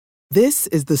This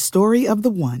is the story of the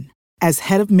one. As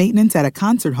head of maintenance at a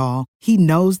concert hall, he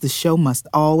knows the show must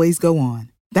always go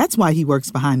on. That's why he works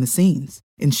behind the scenes,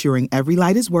 ensuring every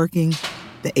light is working,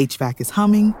 the HVAC is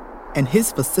humming, and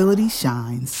his facility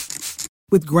shines.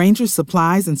 With Grainger's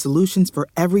supplies and solutions for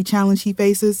every challenge he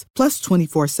faces, plus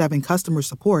 24/7 customer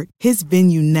support, his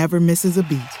venue never misses a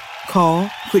beat. Call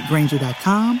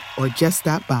quickgrainger.com or just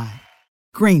stop by.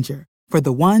 Grainger, for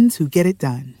the ones who get it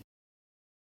done.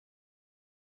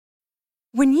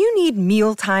 When you need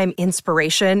mealtime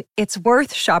inspiration, it's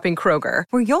worth shopping Kroger,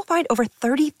 where you'll find over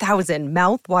 30,000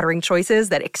 mouth-watering choices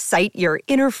that excite your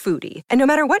inner foodie. And no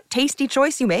matter what tasty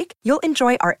choice you make, you'll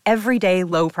enjoy our everyday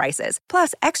low prices,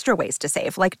 plus extra ways to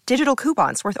save, like digital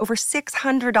coupons worth over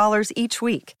 $600 each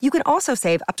week. You can also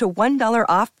save up to $1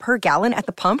 off per gallon at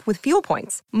the pump with fuel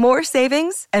points. More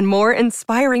savings and more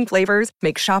inspiring flavors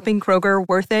make shopping Kroger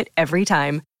worth it every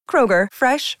time. Kroger,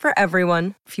 fresh for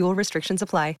everyone. Fuel restrictions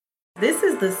apply. This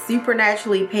is the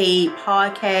Supernaturally Paid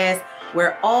podcast,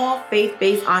 where all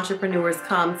faith-based entrepreneurs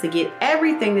come to get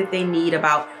everything that they need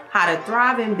about how to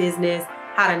thrive in business,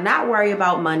 how to not worry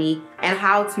about money, and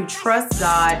how to trust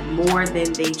God more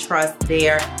than they trust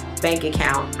their bank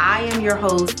account. I am your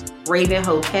host, Raven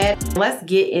Hoquette. Let's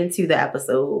get into the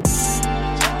episode.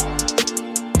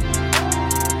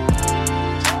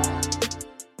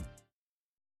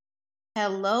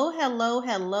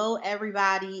 Hello,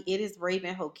 everybody. It is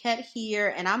Raven Hoquette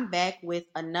here, and I'm back with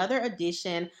another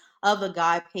edition of the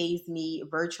God Pays Me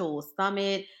Virtual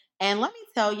Summit. And let me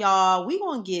tell y'all, we're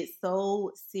going to get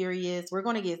so serious. We're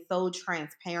going to get so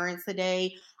transparent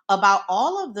today about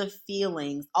all of the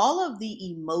feelings, all of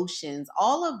the emotions,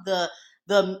 all of the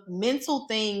mental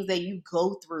things that you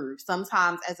go through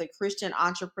sometimes as a Christian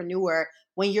entrepreneur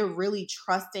when you're really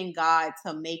trusting God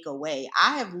to make a way.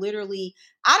 I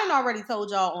done already told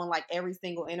y'all on like every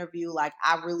single interview, like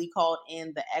I really called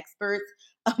in the experts.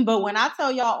 But when I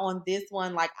tell y'all on this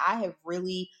one, like I have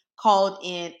really called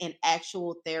in an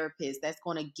actual therapist that's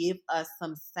going to give us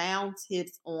some sound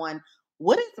tips on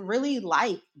what it's really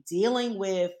like dealing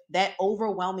with that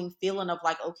overwhelming feeling of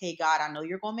like, okay, God, I know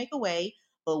you're going to make a way,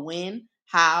 but when,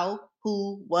 how,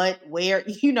 who, what, where,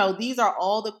 these are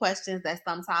all the questions that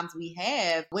sometimes we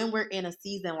have when we're in a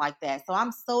season like that. So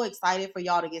I'm so excited for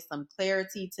y'all to get some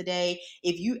clarity today.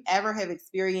 If you ever have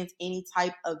experienced any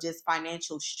type of just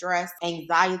financial stress,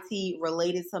 anxiety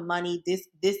related to money,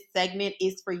 this segment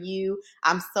is for you.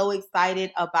 I'm so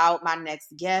excited about my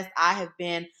next guest. I have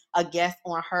been a guest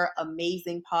on her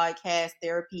amazing podcast,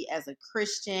 Therapy as a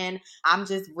Christian. I'm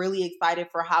just really excited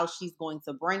for how she's going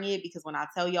to bring it, because when I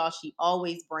tell y'all, she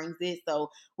always brings it. So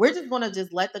we're just going to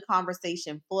just let the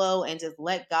conversation flow and just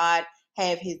let God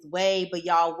have his way. But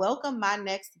y'all, welcome my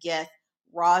next guest,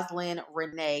 Roslyn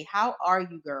Renee. How are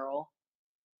you, girl?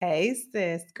 Hey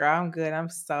sis, girl, I'm good. I'm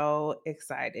so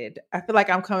excited. I feel like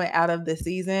I'm coming out of the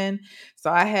season. So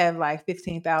I have like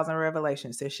 15,000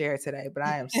 revelations to share today, but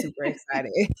I am super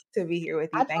excited to be here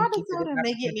with you. I tried Thank to you for tell this them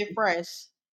they getting it opportunity. fresh.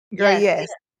 Girl, Yes, yes,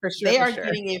 for sure, they for are sure.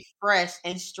 getting it fresh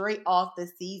and straight off the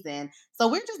season. So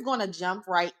we're just going to jump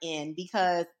right in,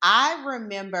 because I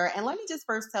remember, and let me just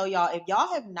first tell y'all, if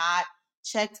y'all have not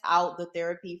checked out the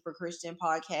Therapy for Christian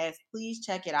podcast, please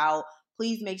check it out.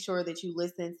 Please make sure that you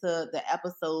listen to the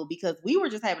episode, because we were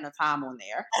just having a time on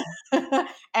there.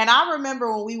 And I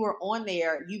remember when we were on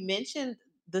there, you mentioned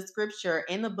the scripture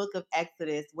in the book of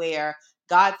Exodus where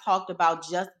God talked about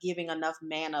just giving enough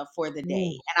manna for the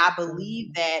day. Ooh, And I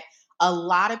believe that a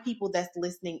lot of people that's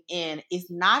listening in, it's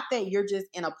not that you're just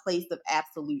in a place of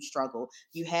absolute struggle.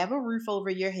 You have a roof over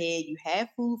your head, you have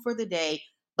food for the day,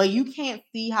 but you can't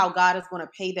see how God is going to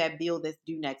pay that bill that's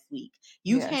due next week.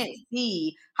 You yes. can't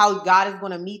see how God is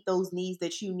going to meet those needs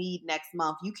that you need next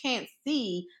month. You can't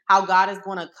see how God is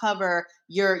going to cover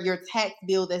your tax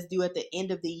bill that's due at the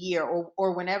end of the year,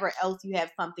 or whenever else you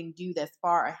have something due that's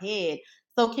far ahead.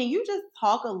 So can you just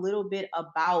talk a little bit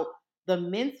about the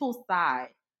mental side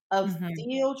of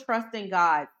still trusting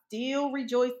God, still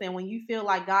rejoicing when you feel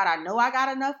like, God, I know I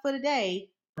got enough for today,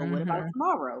 but what about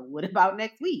tomorrow? What about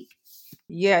next week?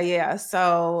 Yeah.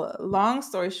 So, long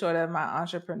story short of my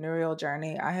entrepreneurial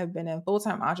journey, I have been in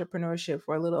full-time entrepreneurship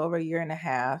for a little over a year and a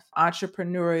half.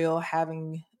 Entrepreneurial,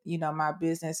 having my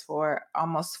business for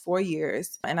almost 4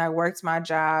 years. And I worked my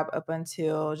job up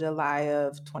until July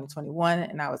of 2021,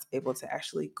 and I was able to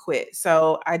actually quit.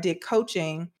 So I did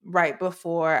coaching right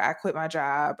before I quit my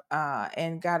job,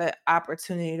 and got an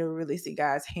opportunity to really see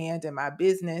God's hand in my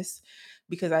business,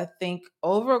 because I think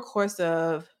over a course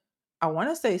of, I want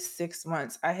to say 6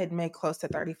 months, I had made close to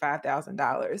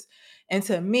 $35,000. And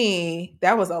to me,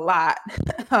 that was a lot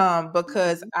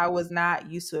because I was not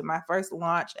used to it. My first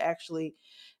launch actually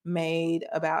made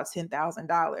about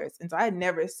 $10,000. And so I had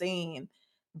never seen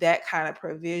that kind of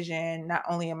provision, not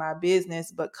only in my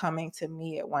business, but coming to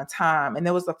me at one time. And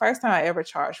it was the first time I ever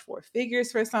charged four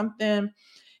figures for something.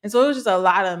 And so it was just a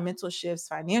lot of mental shifts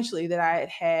financially that I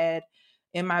had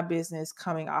in my business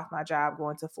coming off my job,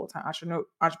 going to full-time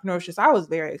entrepreneurship. So I was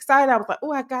very excited. I was like,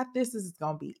 oh, I got this. This is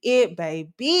going to be it,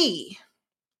 baby.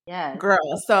 Yes. Girl.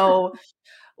 So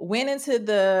went into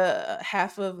the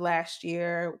half of last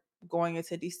year, going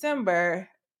into December.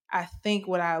 I think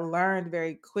what I learned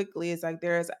very quickly is like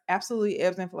there's absolutely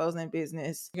ebbs and flows in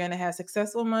business. You're going to have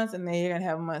successful months and then you're going to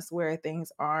have months where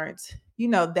things aren't,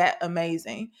 that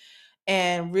amazing.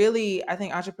 And really, I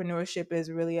think entrepreneurship is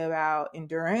really about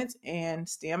endurance and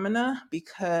stamina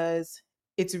because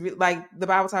it's like the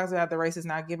Bible talks about the race is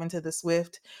not given to the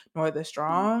swift nor the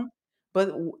strong,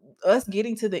 but us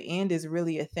getting to the end is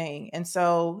really a thing. And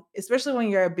so, especially when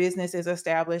your business is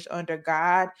established under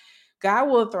God, God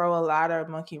will throw a lot of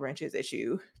monkey wrenches at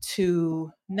you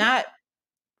to not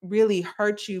really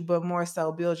hurt you, but more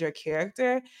so build your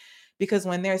character. Because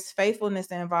when there's faithfulness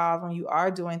involved, when you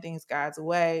are doing things God's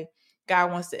way,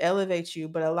 God wants to elevate you.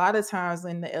 But a lot of times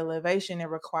in the elevation, it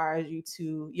requires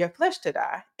your flesh to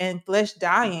die. And flesh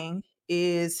dying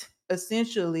is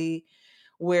essentially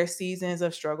where seasons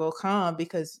of struggle come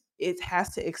because it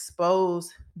has to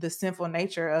expose the sinful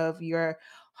nature of your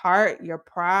heart, your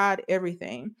pride,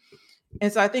 everything.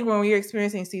 And so I think when we're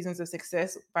experiencing seasons of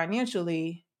success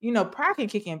financially, pride can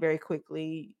kick in very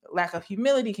quickly. Lack of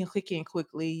humility can kick in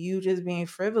quickly. You just being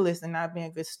frivolous and not being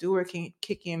a good steward can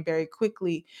kick in very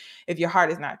quickly if your heart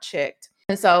is not checked.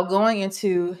 And so going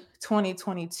into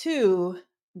 2022,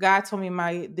 God told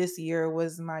me this year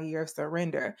was my year of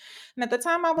surrender. And at the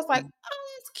time I was like,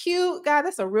 oh, that's cute. God,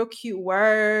 that's a real cute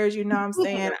word. You know what I'm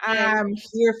saying? Yes. I'm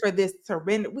here for this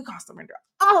surrender. We're going to surrender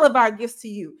all of our gifts to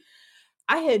you.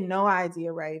 I had no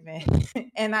idea, Raven.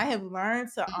 And I have learned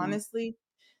to honestly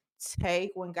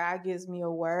take when God gives me a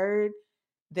word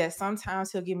that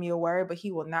sometimes he'll give me a word, but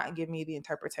he will not give me the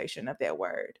interpretation of that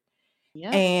word.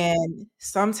 Yep. And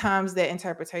sometimes that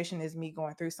interpretation is me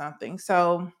going through something.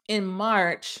 So in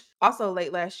March, also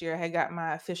late last year, I had got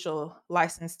my official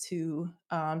license to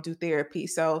do therapy.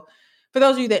 So for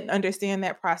those of you that understand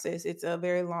that process, it's a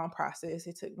very long process.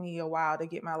 It took me a while to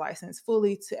get my license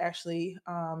fully to actually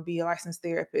be a licensed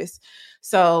therapist.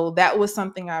 So that was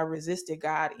something I resisted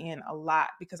God in a lot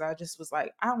because I just was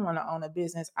like, I don't want to own a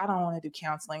business. I don't want to do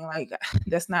counseling. Like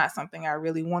that's not something I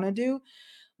really want to do.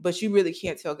 But you really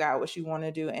can't tell God what you want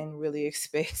to do and really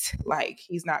expect like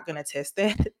he's not going to test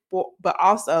that. But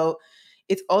also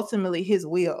it's ultimately his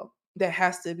will that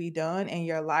has to be done in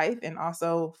your life and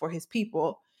also for his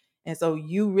people. And so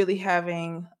you really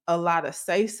having a lot of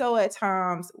say so at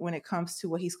times when it comes to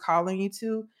what he's calling you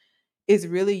to is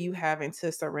really you having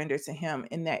to surrender to him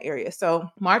in that area. So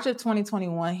March of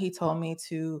 2021, he told me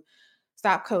to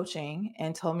stop coaching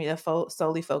and told me to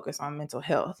solely focus on mental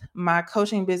health. My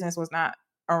coaching business was not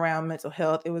around mental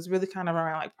health. It was really kind of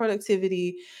around like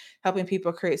productivity, helping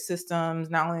people create systems,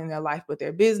 not only in their life, but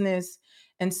their business.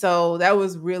 And so that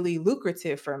was really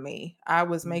lucrative for me. I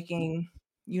was making,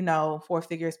 four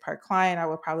figures per client. I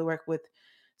would probably work with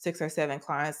 6 or 7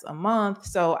 clients a month.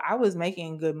 So I was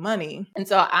making good money. And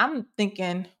so I'm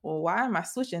thinking, well, why am I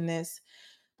switching this?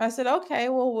 I said, okay,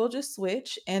 well, we'll just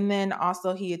switch. And then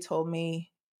also he had told me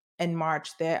in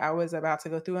March that I was about to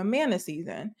go through a mana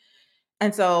season.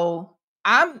 And so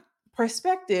I'm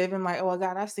perspective and like, oh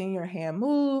God, I've seen your hand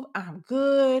move. I'm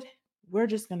good. We're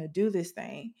just going to do this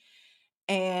thing.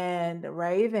 And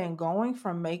Raven going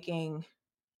from making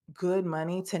good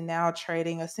money to now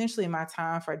trading essentially my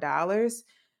time for dollars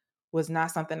was not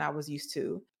something I was used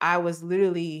to. I was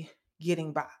literally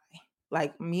getting by.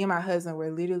 Like me and my husband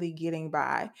were literally getting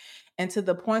by. And to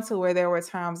the point to where there were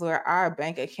times where our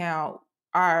bank account,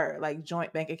 our like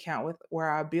joint bank account with where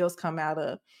our bills come out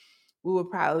of, we would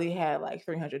probably have like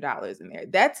 $300 in there.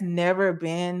 That's never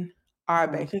been our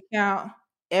bank account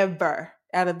ever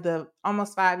out of the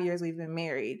almost 5 years we've been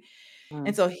married.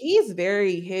 And so he's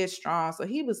very headstrong. So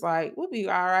he was like, we'll be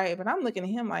all right. But I'm looking at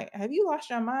him like, have you lost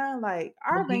your mind? Like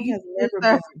our Do bank you has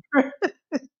yes, sir.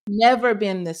 never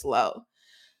been this low.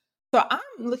 So I'm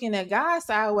looking at God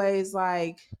sideways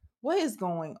like, what is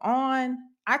going on?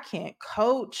 I can't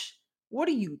coach. What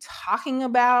are you talking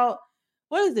about?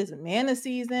 What is this mana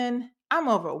season? I'm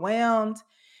overwhelmed.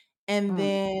 And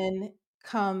then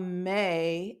come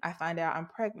May, I find out I'm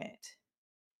pregnant.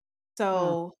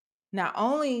 So not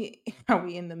only are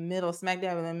we in the middle, smack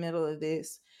dab in the middle of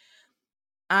this,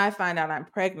 I find out I'm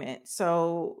pregnant.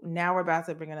 So now we're about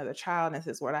to bring another child. And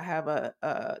this is what I have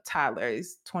a toddler.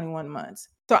 He's 21 months.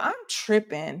 So I'm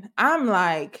tripping. I'm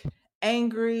like,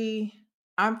 angry.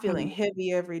 I'm feeling Mm.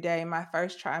 heavy every day. My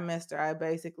first trimester, I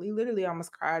basically literally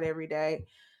almost cried every day.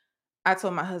 I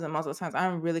told my husband multiple times,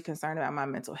 I'm really concerned about my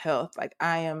mental health. Like,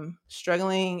 I am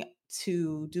struggling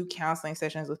to do counseling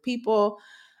sessions with people.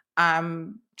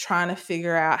 I'm trying to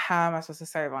figure out how am I supposed to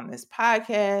serve on this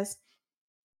podcast.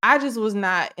 I just was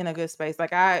not in a good space.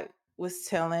 Like, I was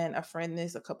telling a friend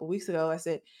this a couple weeks ago. I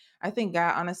said, I think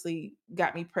God honestly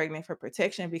got me pregnant for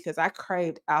protection because I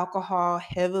craved alcohol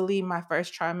heavily my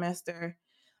first trimester.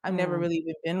 I've never Mm. really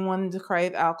even been one to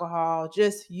crave alcohol,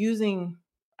 just using,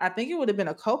 I think it would have been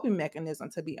a coping mechanism,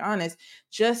 to be honest,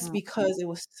 just Mm. because it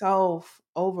was so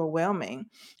overwhelming.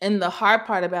 And the hard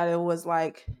part about it was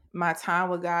like my time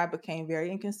with God became very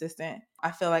inconsistent.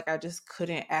 I feel like I just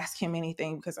couldn't ask him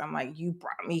anything because I'm like, you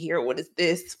brought me here. What is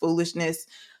this foolishness?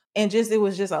 And just, it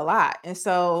was just a lot. And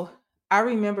so I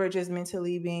remember just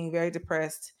mentally being very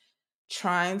depressed,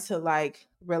 trying to like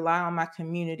rely on my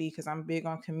community because I'm big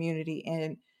on community,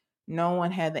 and no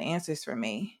one had the answers for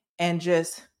me. And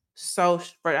just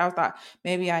but I thought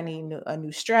maybe I need a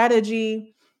new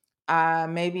strategy.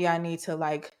 Maybe I need to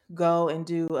like go and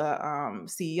do a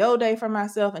CEO day for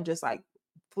myself and just like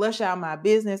flush out my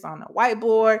business on a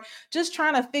whiteboard, just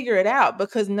trying to figure it out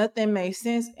because nothing made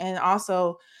sense. And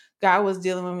also, God was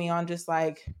dealing with me on just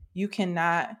like, you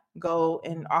cannot go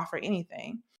and offer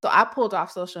anything. So I pulled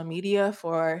off social media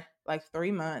for like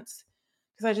 3 months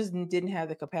because I just didn't have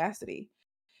the capacity.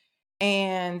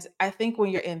 And I think when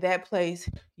you're in that place,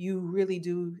 you really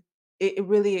do, it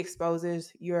really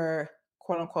exposes your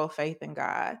quote unquote faith in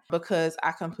God because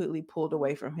I completely pulled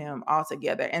away from him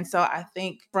altogether. And so I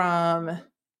think from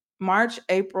March,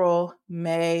 April,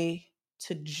 May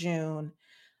to June,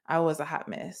 I was a hot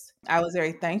mess. I was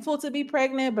very thankful to be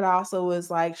pregnant, but I also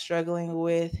was like struggling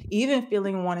with even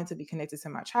feeling wanting to be connected to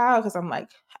my child because I'm like,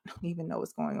 I don't even know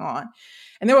what's going on.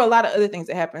 And there were a lot of other things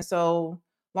that happened. So,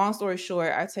 long story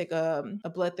short, I take a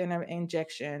blood thinner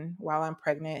injection while I'm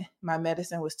pregnant. My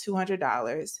medicine was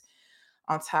 $200.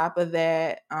 On top of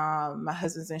that, my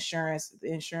husband's insurance,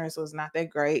 the insurance was not that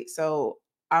great. So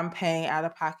I'm paying out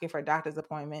of pocket for doctor's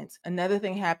appointments. Another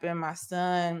thing happened. My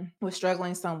son was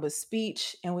struggling some with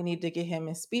speech, and we need to get him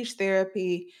in speech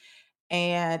therapy.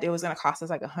 And it was going to cost us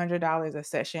like $100 a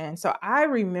session. So I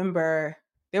remember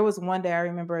there was one day, I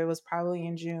remember it was probably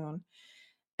in June.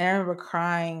 And I remember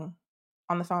crying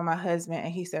on the phone with my husband.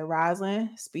 And he said,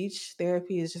 Roslyn, speech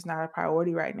therapy is just not a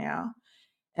priority right now.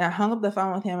 And I hung up the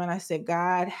phone with him and I said,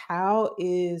 God, how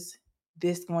is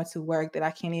this going to work that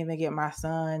I can't even get my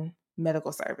son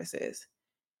medical services?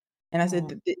 And I said,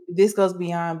 Mm. This goes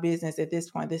beyond business at this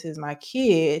point. This is my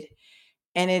kid.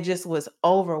 And it just was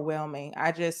overwhelming.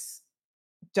 I just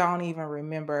don't even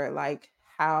remember like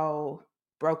how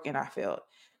broken I felt.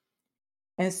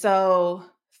 And so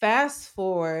fast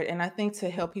forward, and I think to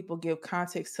help people give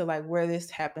context to like where this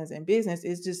happens in business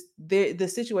is just the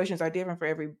situations are different for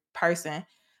every person.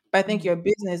 But I think Mm. your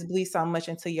business bleeds so much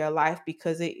into your life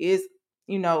because it is,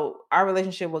 our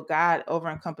relationship with God over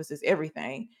encompasses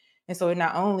everything. And so it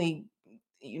not only,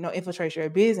 infiltrates your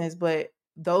business, but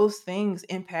those things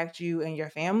impact you and your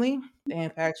family, they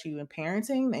impact you in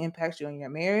parenting, they impact you in your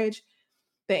marriage,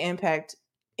 they impact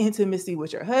intimacy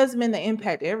with your husband, they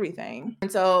impact everything.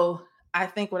 And so I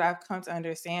think what I've come to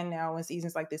understand now when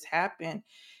seasons like this happen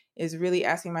is really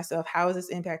asking myself, how is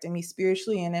this impacting me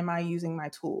spiritually? And am I using my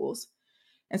tools?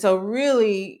 And so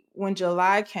really when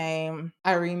July came,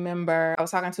 I remember I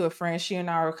was talking to a friend. She and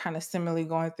I were kind of similarly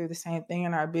going through the same thing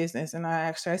in our business. And I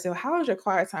asked her, I said, well, how was your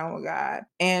quiet time with God?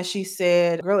 And she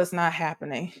said, girl, it's not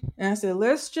happening. And I said,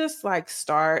 let's just like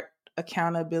start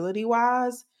accountability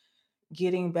wise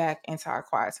getting back into our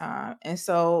quiet time. And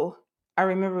so I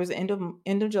remember it was the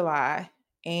end of July,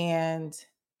 and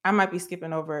I might be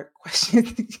skipping over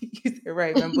questions you said,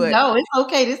 Raven, but No, it's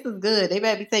okay. This is good. They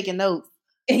better be taking notes.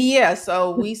 yeah,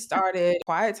 so we started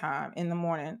quiet time in the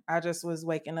morning. I just was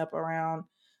waking up around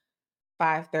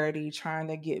 5:30 trying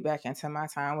to get back into my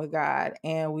time with God,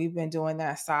 and we've been doing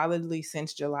that solidly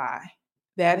since July.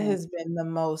 That Mm. has been the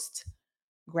most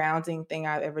grounding thing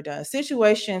I've ever done.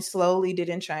 Situation slowly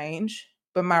didn't change,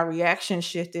 but my reaction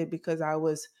shifted because I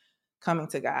was coming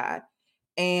to God.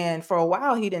 And for a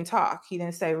while, he didn't talk. He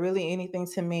didn't say really anything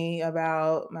to me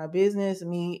about my business,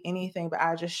 me, anything, but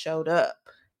I just showed up.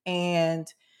 And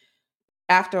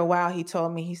after a while, he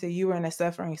told me, he said, you were in a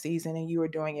suffering season and you were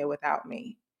doing it without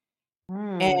me.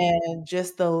 Mm. And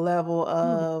just the level Mm.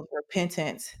 of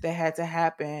repentance that had to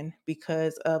happen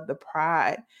because of the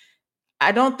pride.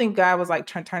 I don't think God was like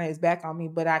turning his back on me,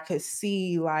 but I could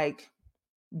see like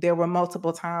there were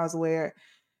multiple times where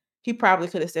he probably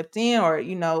could have stepped in or,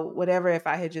 whatever if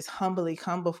I had just humbly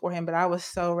come before him. But I was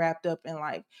so wrapped up in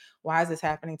like, why is this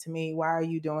happening to me? Why are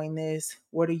you doing this?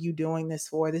 What are you doing this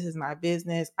for? This is my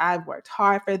business. I've worked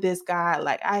hard for this, God.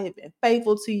 Like, I have been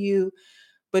faithful to you.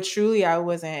 But truly, I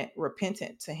wasn't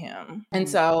repentant to him. And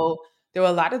Mm. so there were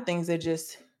a lot of things that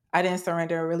just, I didn't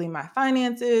surrender really my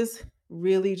finances,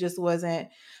 really just wasn't,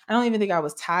 I don't even think I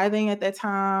was tithing at that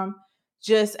time,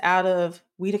 just out of,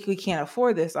 we can't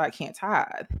afford this, so I can't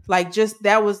tithe. Like, just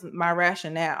that was my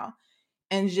rationale.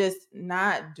 And just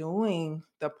not doing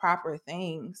the proper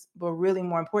things. But really,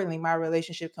 more importantly, my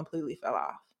relationship completely fell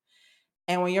off.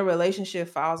 And when your relationship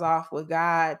falls off with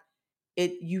God,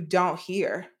 you don't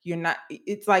hear. You're not,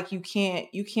 it's like you can't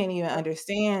even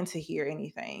understand to hear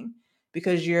anything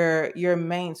because your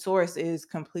main source is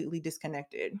completely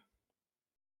disconnected.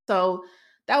 So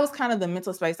that was kind of the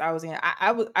mental space I was in.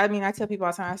 I tell people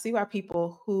all the time, I see why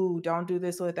people who don't do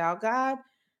this without God,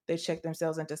 they check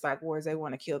themselves into psych wards, they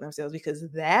want to kill themselves, because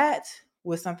that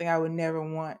was something I would never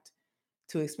want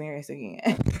to experience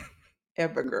again.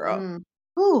 Ever, girl. Mm.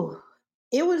 Whew.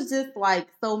 It was just like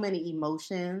so many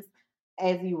emotions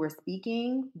as you were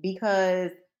speaking,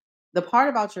 because the part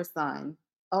about your son,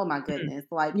 oh my Mhm. goodness,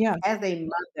 like Yeah. as a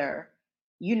mother,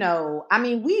 I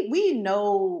mean, we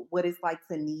know what it's like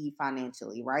to need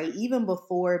financially, right? Even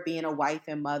before being a wife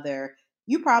and mother,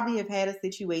 you probably have had a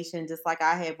situation just like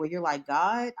I have where you're like,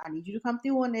 God, I need you to come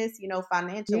through on this, Yeah.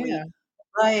 financially.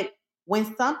 But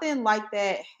when something like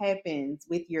that happens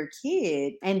with your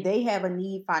kid and they have a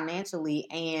need financially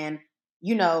and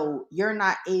you're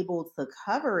not able to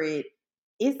cover it,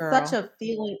 it's such Girl. a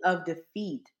feeling of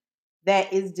defeat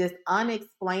that is just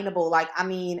unexplainable. Like, I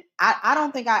mean, I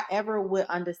don't think I ever would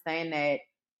understand that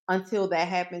until that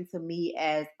happened to me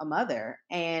as a mother.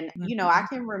 And, I Mhm.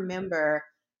 can remember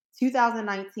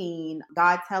 2019,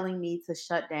 God telling me to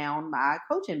shut down my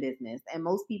coaching business. And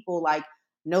most people like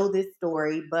know this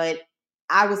story, but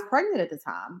I was pregnant at the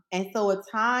time. And so a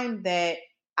time that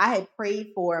I had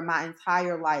prayed for my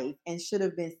entire life and should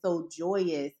have been so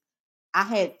joyous, I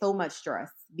had so much stress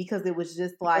because it was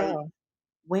just like, Girl.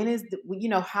 when is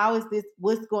how is this,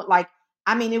 what's going, like,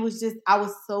 I mean, it was just, I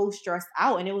was so stressed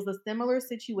out. And it was a similar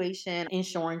situation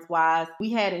insurance wise.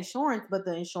 We had insurance, but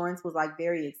the insurance was like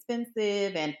very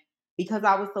expensive, and because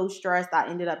I was so stressed, I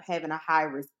ended up having a high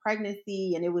risk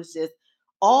pregnancy. And it was just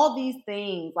all these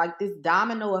things, like this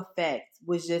domino effect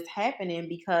was just happening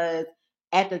because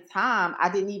at the time I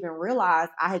didn't even realize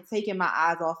I had taken my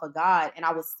eyes off of God, and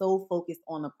I was so focused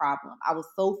on the problem. I was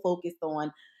so focused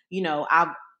on,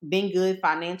 I've been good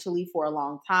financially for a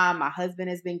long time. My husband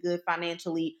has been good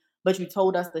financially, but you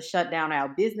told us to shut down our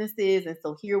businesses. And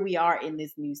so here we are in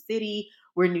this new city.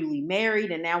 We're newly married,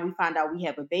 and now we find out we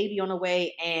have a baby on the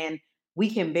way, and we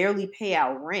can barely pay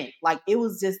our rent. Like, it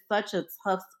was just such a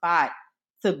tough spot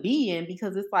to be in,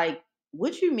 because it's like,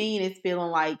 what you mean it's feeling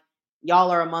like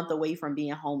y'all are a month away from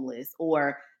being homeless,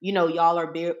 or y'all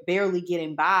are barely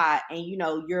getting by, and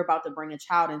you're about to bring a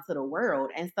child into the world.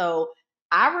 And so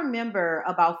I remember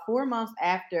about 4 months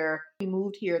after we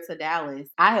moved here to Dallas,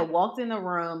 I had walked in the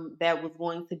room that was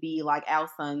going to be like our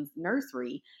son's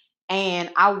nursery. And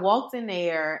I walked in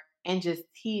there and just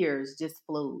tears just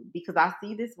flowed, because I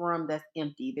see this room that's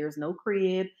empty. There's no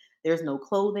crib, there's no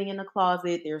clothing in the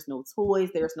closet, there's no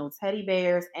toys, there's no teddy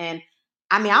bears. And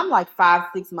I mean, I'm like 5,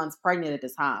 6 months pregnant at the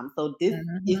time. So this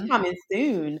is Mhm. coming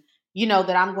soon,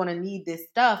 that I'm going to need this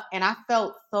stuff. And I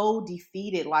felt so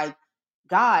defeated. Like,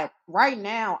 God, right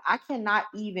now, I cannot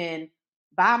even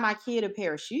buy my kid a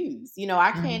pair of shoes.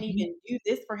 I can't Mhm. even do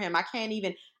this for him. I can't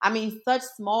even, I mean, such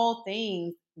small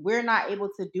things. We're not able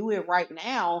to do it right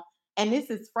now. And this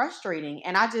is frustrating.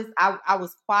 And I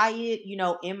was quiet,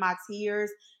 in my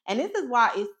tears. And this is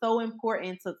why it's so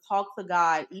important to talk to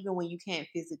God, even when you can't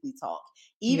physically talk,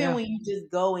 even Yeah. when you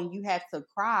just go and you have to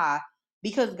cry,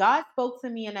 because God spoke to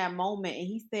me in that moment and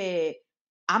He said,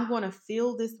 I'm going to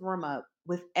fill this room up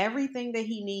with everything that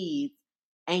he needs,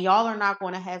 and y'all are not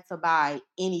going to have to buy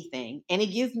anything. And it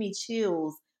gives me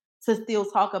chills to still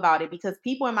talk about it, because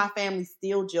people in my family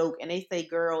still joke and they say,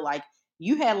 girl, like,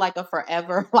 you had like a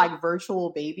forever like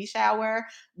virtual baby shower,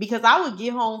 because I would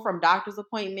get home from doctor's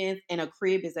appointments and a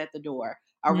crib is at the door.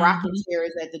 A rocking Mhm. chair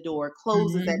is at the door,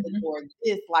 clothes is at the Mhm. door.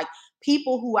 This, like,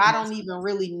 people who I don't Yes. even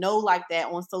really know like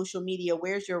that on social media.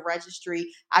 Where's your registry?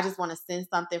 I just want to send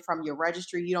something from your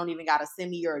registry. You don't even got to send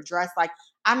me your address. Like,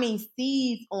 I mean,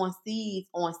 seeds on seeds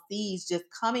on seeds just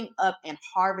coming up and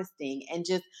harvesting, and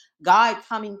just God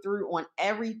coming through on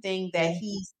everything that Yeah.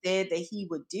 He said that He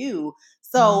would do.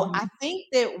 So I Mhm. think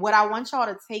that what I want y'all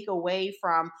to take away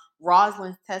from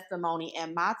Roslyn's testimony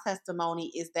and my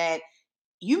testimony is that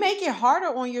you make it harder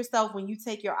on yourself when you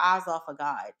take your eyes off of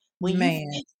God. When you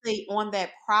Man. fixate on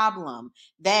that problem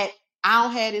that I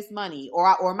don't have this money,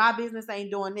 or my business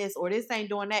ain't doing this, or this ain't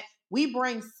doing that. We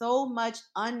bring so much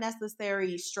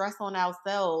unnecessary stress on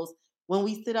ourselves when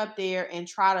we sit up there and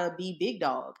try to be big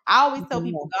dog. I always tell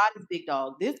people Yeah, God is big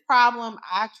dog. This problem,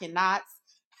 I cannot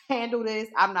handle this.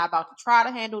 I'm not about to try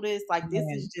to handle this. Like, this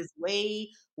is man. just way,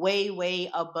 way, way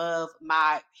above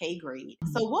my pay grade.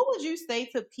 So what would you say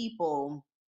to people,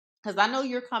 because I know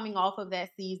you're coming off of that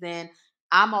season.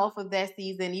 I'm off of that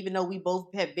season. Even though we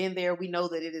both have been there, we know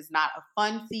that it is not a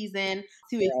fun season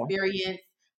to Yeah. experience.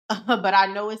 But I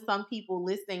know it's some people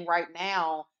listening right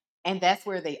now, and that's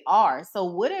where they are. So,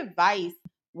 what advice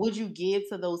would you give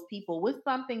to those people? What's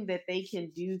something that they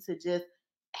can do to just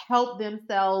help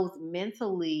themselves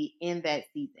mentally in that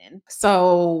season?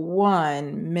 So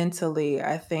one, mentally,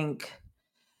 I think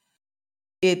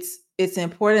it's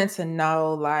important to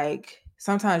know, like,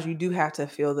 sometimes you do have to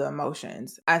feel the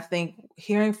emotions. I think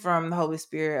hearing from the Holy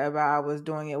Spirit about I was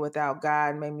doing it without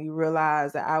God made me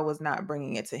realize that I was not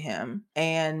bringing it to him.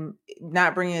 And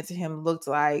not bringing it to him looked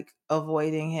like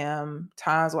avoiding him,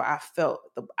 times where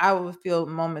I would feel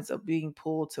moments of being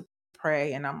pulled to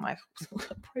pray, and I'm like,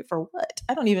 pray for what?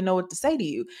 I don't even know what to say to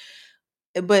you.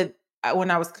 But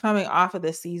when I was coming off of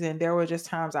the season, there were just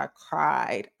times I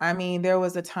cried. I mean, there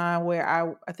was a time where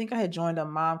I think I had joined a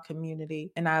mom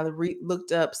community, and I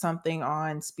looked up something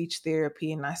on speech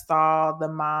therapy, and I saw the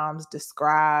moms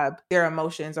describe their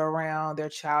emotions around their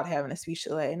child having a speech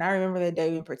delay. And I remember that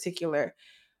day in particular,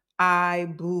 I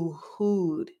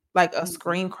boo-hooed, like a Mhm.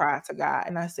 scream cry to God,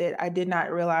 and I said, "I did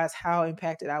not realize how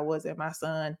impacted I was that my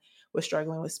son was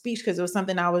struggling with speech," because it was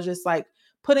something I was just, like,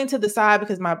 putting to the side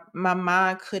because my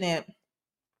mind couldn't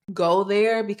go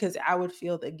there because I would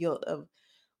feel the guilt of,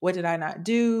 "What did I not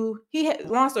do?" He had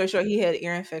long story short, he had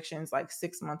ear infections, like,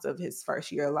 6 months of his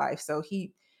first year of life, so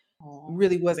he Oh.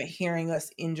 really wasn't hearing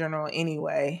us in general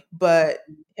anyway, but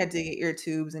Mhm. had to get ear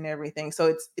tubes and everything.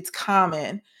 So it's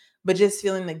common, but just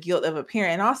feeling the guilt of a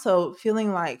parent and also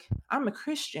feeling like I'm a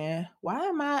Christian. Why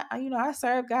am I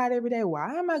serve God every day.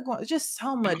 Why am I going just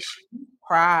so much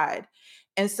pride.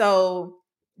 And so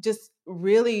just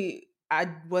really I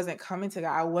wasn't coming to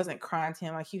God. I wasn't crying to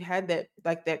him. Like you had that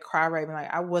like that cry raven.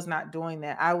 Like I was not doing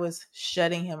that. I was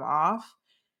shutting him off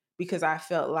because I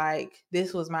felt like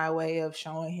this was my way of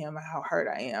showing him how hurt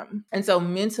I am. And so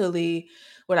mentally,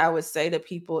 what I would say to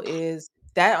people is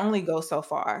that only goes so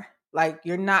far. Like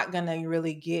you're not going to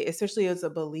really get, especially as a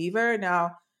believer.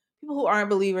 Now, people who aren't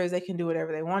believers, they can do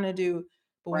whatever they want to do.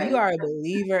 But when you Right. are a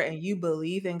believer and you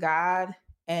believe in God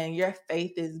and your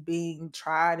faith is being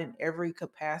tried in every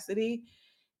capacity,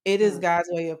 it is Mm. God's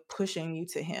way of pushing you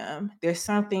to him. There's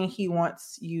something he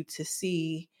wants you to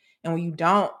see, and when you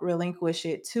don't relinquish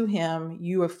it to him,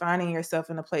 you are finding yourself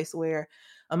in a place where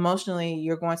emotionally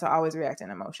you're going to always react in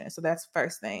emotion. So that's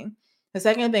first thing. The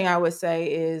second thing I would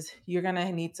say is you're going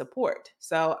to need support.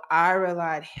 So I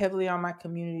relied heavily on my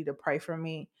community to pray for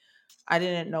me. I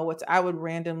didn't know I would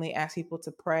randomly ask people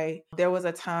to pray. There was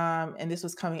a time, and this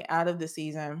was coming out of the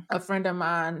season, a friend of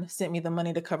mine sent me the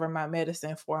money to cover my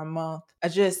medicine for a month.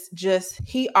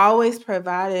 He always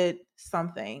provided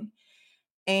something.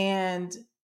 And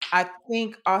I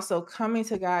think also coming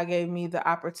to God gave me the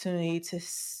opportunity to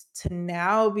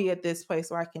now be at this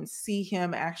place where I can see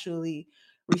him actually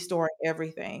restoring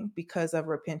everything because of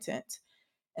repentance.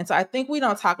 And so I think we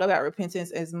don't talk about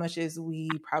repentance as much as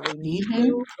we probably need Mhm.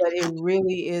 to, but it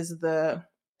really is the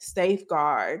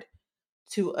safeguard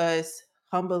to us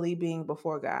humbly being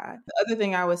before God. The other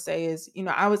thing I would say is,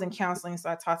 I was in counseling, so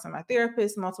I talked to my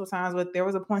therapist multiple times, but there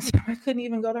was a point where I couldn't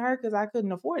even go to her because I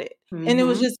couldn't afford it. And it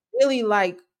was Mhm. just really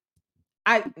like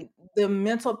I the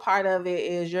mental part of it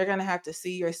is you're gonna have to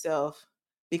see yourself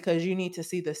because you need to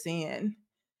see the sin.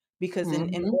 Because in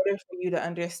Mhm. order for you to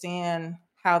understand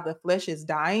how the flesh is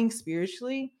dying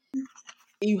spiritually,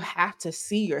 you have to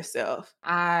see yourself.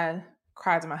 I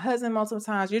cried to my husband multiple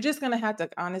times. You're just gonna have to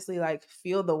honestly like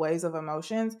feel the waves of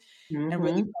emotions and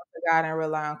really Mhm. come to God and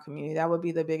rely on community. That would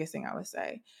be the biggest thing I would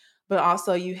say. But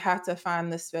also you have to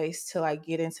find the space to like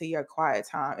get into your quiet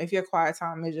time. If your quiet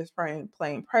time is just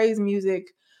playing praise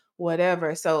music,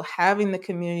 whatever. So having the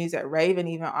communities that Raven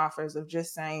even offers of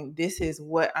just saying, this is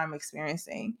what I'm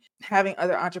experiencing. Having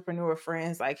other entrepreneur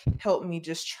friends like help me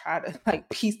just try to like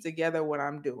piece together what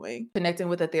I'm doing. Connecting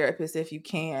with a therapist if you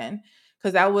can.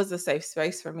 Because that was a safe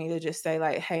space for me to just say,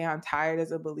 like, hey, I'm tired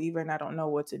as a believer and I don't know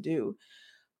what to do.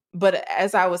 But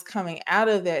as I was coming out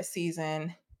of that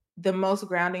season, the most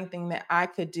grounding thing that I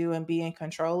could do and be in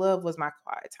control of was my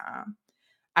quiet time.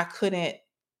 I couldn't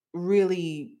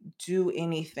really do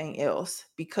anything else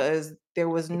because there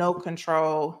was no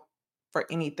control for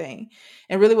anything.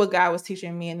 And really what God was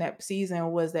teaching me in that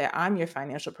season was that I'm your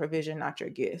financial provision, not your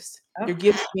gifts. Your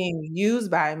Okay. gifts being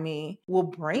used by me will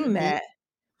bring Mhm. that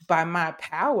by my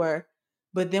power,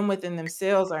 but then within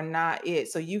themselves are not it.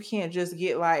 So you can't just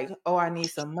get like, oh, I need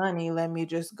some money. Let me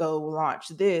just go launch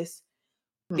this.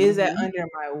 Is that Mhm. under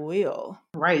my will?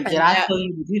 Right. Did And I that tell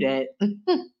you to do that?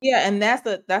 yeah, and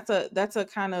that's a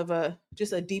kind of a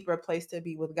just a deeper place to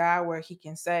be with God where he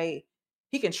can say,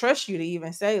 he can trust you to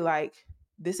even say, like,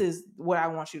 this is what I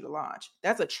want you to launch.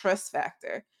 That's a trust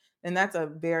factor. And that's a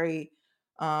very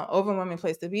overwhelming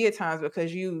place to be at times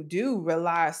because you do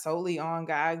rely solely on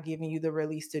God giving you the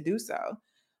release to do so.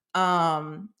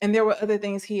 And there were other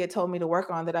things he had told me to work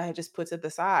on that I had just put to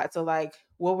the side. So like,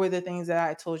 what were the things that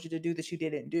I told you to do that you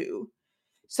didn't do?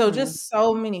 So Mhm. just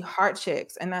so many heart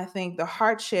checks. And I think the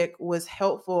heart check was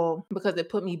helpful because it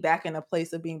put me back in a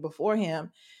place of being before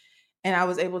him. And I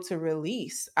was able to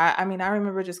release. I mean, I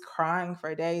remember just crying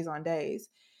for days on days.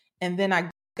 And then I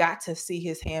got to see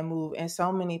his hand move and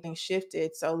so many things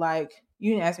shifted. So like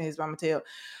you didn't ask me this, but I'm gonna tell.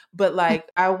 But like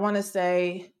I want to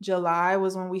say July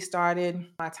was when we started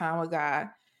my time with God.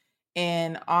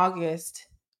 In August,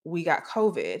 we got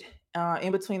COVID.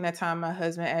 In between that time, my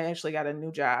husband actually got a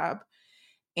new job.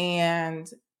 And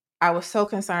I was so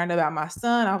concerned about my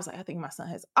son. I was like, I think my son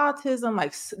has autism,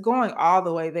 like going all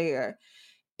the way there.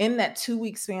 In that 2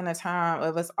 week span of time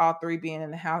of us all three being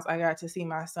in the house, I got to see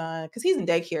my son because he's in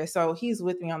daycare. So he's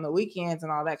with me on the weekends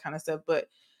and all that kind of stuff, but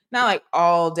not like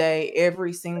all day,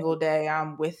 every single day.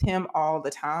 I'm with him all the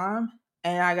time.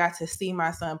 And I got to see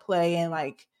my son play and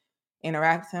like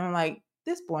interact with him. I'm like,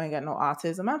 this boy ain't got no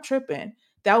autism. I'm tripping.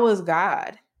 That was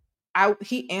God.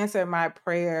 He answered my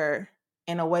prayer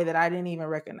in a way that I didn't even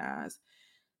recognize.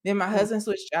 Then my Mm. husband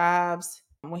switched jobs.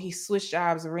 When he switched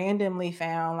jobs, randomly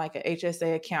found like a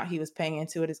HSA account he was paying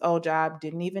into at his old job,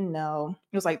 didn't even know.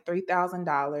 It was like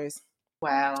 $3,000.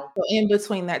 Wow. So in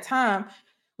between that time,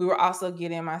 we were also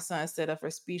getting my son set up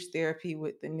for speech therapy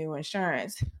with the new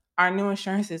insurance. Our new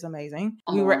insurance is amazing.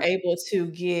 We were Oh, able to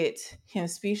get him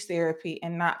speech therapy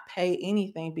and not pay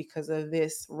anything because of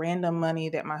this random money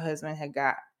that my husband had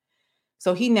got.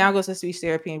 So he now goes to speech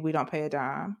therapy and we don't pay a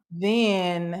dime.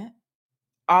 Then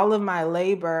all of my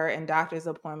labor and doctor's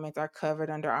appointments are covered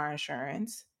under our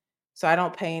insurance. So I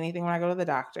don't pay anything when I go to the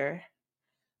doctor.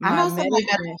 I My know somebody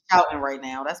got medicine, you shouting right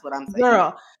now. That's what I'm saying.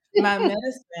 girl, my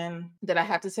medicine that I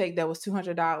have to take that was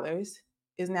 $200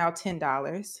 is now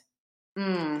 $10.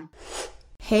 Mm.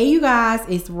 Hey, you guys,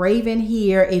 it's Raven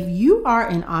here. If you are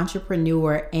an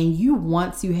entrepreneur and you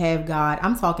want to have God,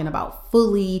 I'm talking about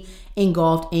fully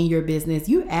engulfed in your business,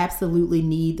 you absolutely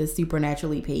need the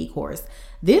Supernaturally Paid course.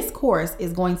 This course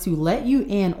is going to let you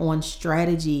in on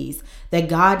strategies that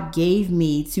God gave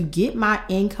me to get my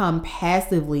income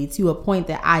passively to a point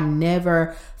that I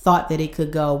never thought that it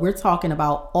could go. We're talking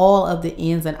about all of the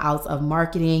ins and outs of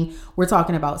marketing. We're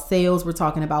talking about sales. We're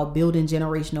talking about building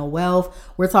generational wealth.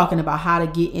 We're talking about how to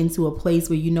get into a place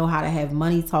where you know how to have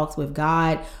money talks with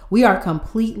God. We are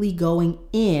completely going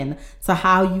in to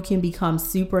how you can become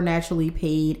supernaturally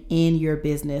paid in your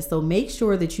business. So make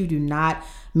sure that you do not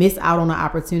miss out on the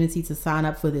opportunity to sign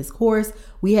up for this course.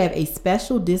 We have a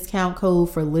special discount code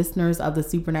for listeners of the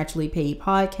Supernaturally Paid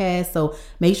podcast. So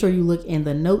make sure you look in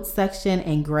the notes section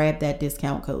and grab that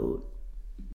discount code.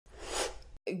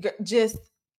 Just,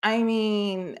 I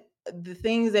mean, the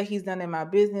things that he's done in my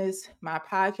business, my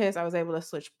podcast, I was able to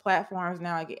switch platforms.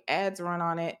 Now I get ads run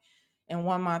on it. In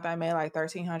 1 month, I made like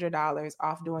 $1,300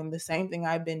 off doing the same thing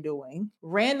I've been doing.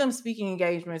 Random speaking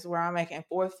engagements where I'm making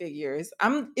 4 figures.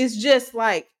 It's just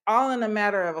like all in a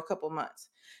matter of a couple months.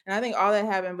 And I think all that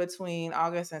happened between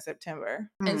August and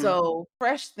September. And Mm. so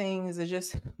fresh things are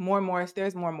just more and more.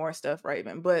 There's more and more stuff,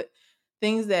 Raven. But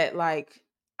things that like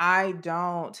I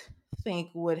don't think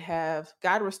would have,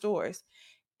 God restores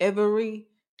every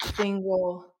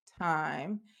single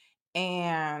time.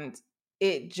 And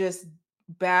it just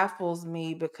baffles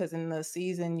me because in the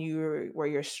season where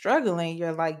you're struggling,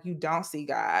 you're like, you don't see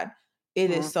God.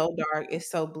 It is Mm. so dark, it's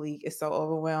so bleak, it's so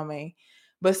overwhelming.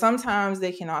 But sometimes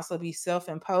they can also be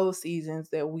self-imposed seasons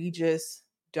that we're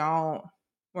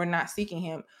not seeking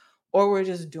him, or we're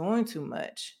just doing too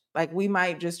much. Like we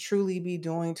might just truly be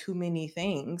doing too many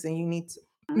things and you need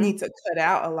Mhm. to cut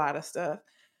out a lot of stuff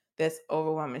that's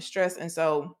overwhelming stress. And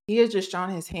so he has just shown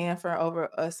his hand for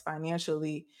over us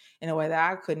financially in a way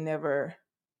that I could never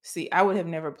see. I would have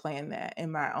never planned that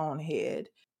in my own head.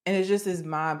 And it just is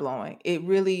mind blowing.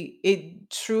 It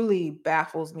truly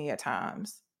baffles me at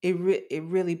times. It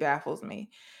really baffles me.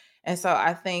 And so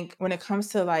I think when it comes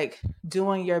to like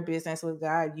doing your business with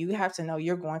God, you have to know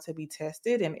you're going to be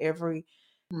tested in every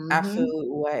Mm-hmm.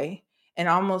 absolute way, and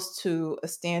almost to a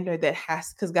standard that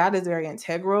has, because God is very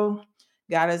integral.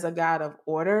 God is a God of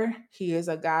order. He is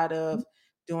a God of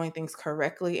doing things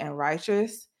correctly and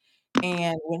righteous.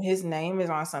 And when his name is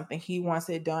on something, he wants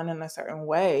it done in a certain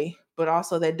way. But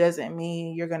also, that doesn't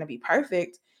mean you're going to be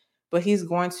perfect, but he's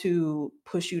going to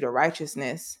push you to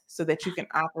righteousness so that you can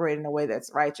operate in a way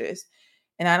that's righteous.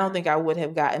 And I don't think I would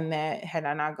have gotten that had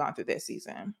I not gone through that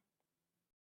season.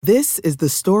 This is the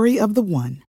story of the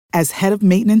one. As head of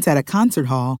maintenance at a concert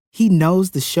hall, he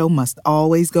knows the show must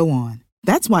always go on.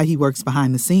 That's why he works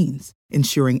behind the scenes,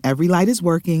 ensuring every light is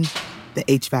working, the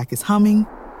HVAC is humming,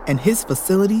 and his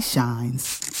facility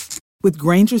shines. With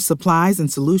Granger's supplies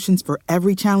and solutions for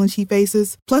every challenge he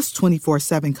faces, plus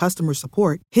 24/7 customer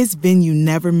support, his venue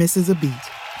never misses a beat.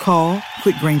 Call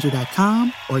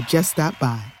quickgranger.com or just stop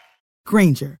by.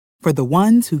 Granger, for the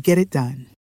ones who get it done.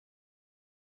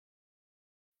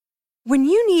 When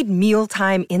you need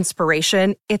mealtime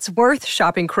inspiration, it's worth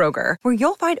shopping Kroger, where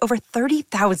you'll find over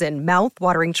 30,000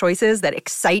 mouth-watering choices that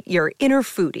excite your inner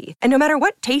foodie. And no matter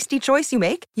what tasty choice you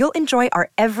make, you'll enjoy our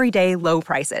everyday low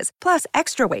prices, plus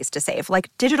extra ways to save,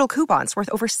 like digital coupons worth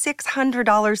over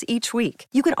 $600 each week.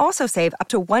 You can also save up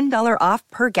to $1 off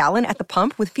per gallon at the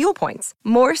pump with fuel points.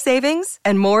 More savings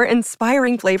and more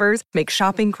inspiring flavors make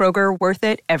shopping Kroger worth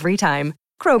it every time.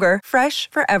 Kroger, fresh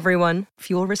for everyone.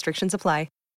 Fuel restrictions apply.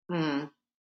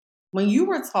 When you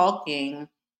were talking,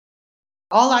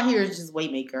 all I hear is just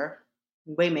Waymaker,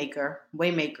 Waymaker,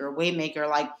 Waymaker, Waymaker.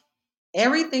 Like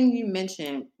everything you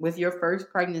mentioned with your first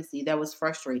pregnancy that was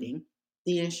frustrating,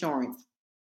 the insurance,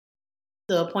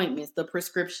 the appointments, the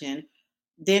prescription,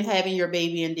 then having your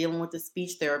baby and dealing with the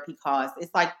speech therapy costs.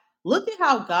 It's like, look at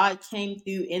how God came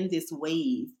through in this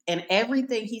wave and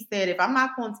everything he said, if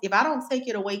I don't take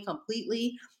it away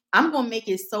completely, I'm going to make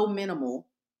it so minimal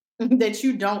that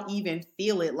you don't even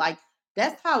feel it. Like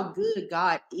that's how good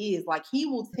God is. Like he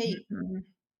will take Mhm.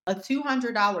 a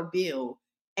 $200 bill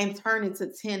and turn it to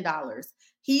 $10.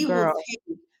 He will Girl,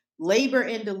 take labor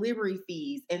and delivery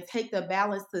fees and take the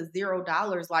balance to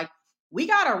 $0. Like we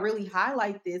got to really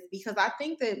highlight this because I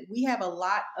think that we have a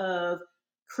lot of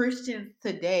Christians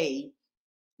today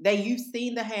that you've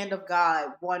seen the hand of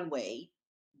God one way,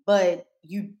 but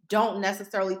you don't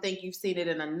necessarily think you've seen it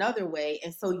in another way.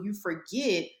 And so you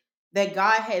forget that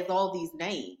God has all these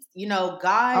names. You know, oh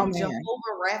God, Jehovah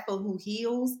man, Rapha, who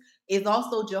heals, is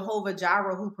also Jehovah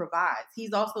Jireh, who provides.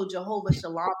 He's also Jehovah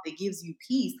Shalom, that gives you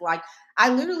peace. Like, I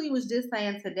literally was just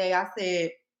saying today, I said,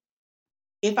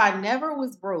 if I never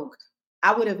was broke,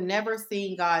 I would have never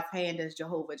seen God's hand as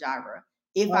Jehovah Jireh.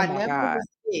 If oh I my never God, was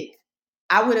sick,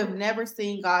 I would have never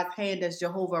seen God's hand as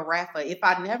Jehovah Rapha. If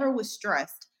I never was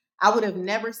stressed, I would have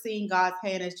never seen God's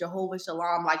hand as Jehovah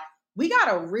Shalom. Like, we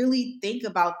got to really think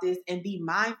about this and be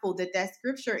mindful that that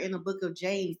scripture in the book of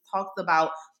James talks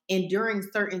about enduring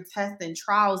certain tests and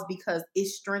trials because it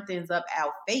strengthens up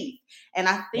our faith. And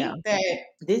I yeah, think that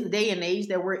this day and age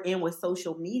that we're in with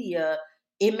social media,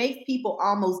 it makes people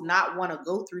almost not want to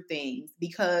go through things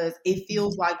because it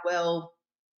feels Mhm. like, well,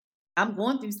 I'm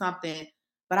going through something,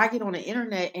 but I get on the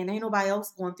internet and ain't nobody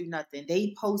else going through nothing.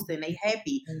 They posting, they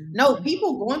happy. No, Mhm.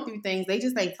 people going through things, they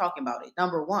just ain't talking about it.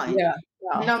 Number one. Yeah,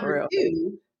 no, for Number real.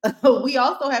 two, we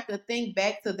also have to think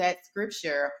back to that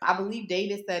scripture. I believe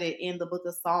David said it in the book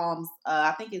of Psalms.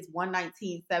 I think it's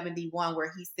 119:71,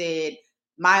 where he said,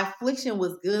 my affliction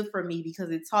was good for me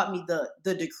because it taught me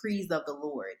the decrees of the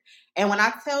Lord. And when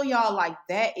I tell y'all, like,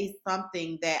 that is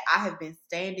something that I have been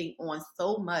standing on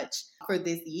so much for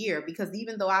this year, because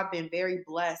even though I've been very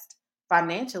blessed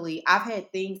financially, I've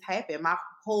had things happen. My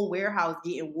whole warehouse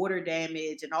getting water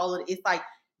damage and all of it's like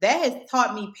that has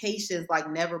taught me patience like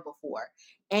never before.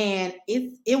 And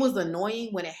it was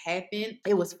annoying when it happened.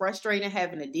 It was frustrating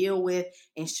having to deal with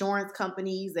insurance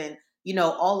companies and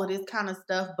all of this kind of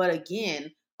stuff. But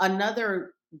again,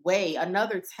 another way,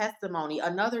 another testimony,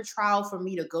 another trial for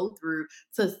me to go through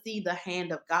to see the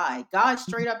hand of God. God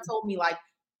straight up told me, like,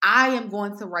 I am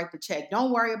going to write the check.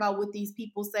 Don't worry about what these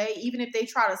people say. Even if they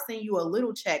try to send you a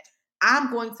little check,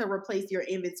 I'm going to replace your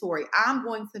inventory. I'm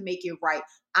going to make it right.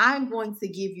 I'm going to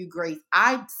give you grace.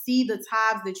 I see the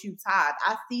tithes that you tithe.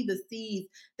 I see the seeds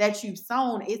that you've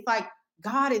sown. It's like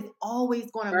God is always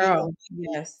going to make a Girl, way.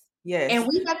 yes, And yes,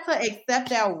 we have to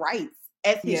accept our rights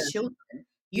as yeah, his children.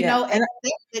 yeah. Accept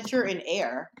that you're in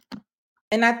error.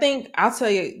 And I think I'll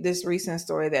tell you this recent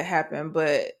story that happened,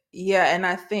 but yeah, and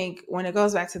I think when it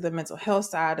goes back to the mental health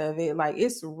side of it, like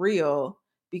it's real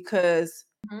because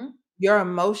Mhm. your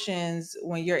emotions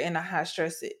when you're in a high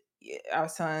stress I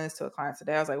was telling this to a client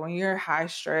today. I was like, when you're high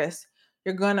stress,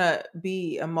 you're gonna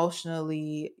be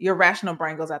emotionally, your rational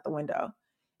brain goes out the window,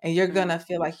 and you're Mm-hmm. gonna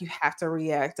feel like you have to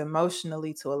react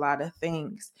emotionally to a lot of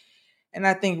things. And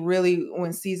I think really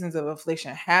when seasons of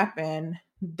affliction happen,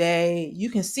 you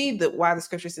can see that why the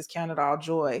scripture says count it all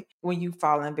joy when you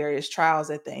fall in various trials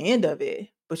at the end of it,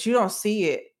 but you don't see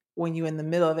it when you're in the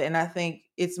middle of it. And I think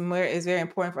it's very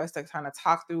important for us to kind of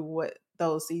talk through what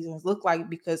those seasons look like,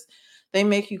 because they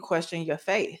make you question your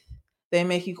faith. They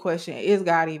make you question, is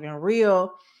God even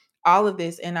real? All of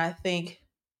this. And I think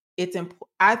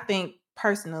I think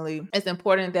personally it's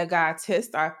important that God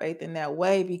tests our faith in that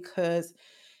way, because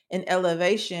in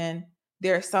elevation,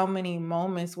 there are so many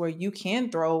moments where you can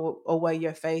throw away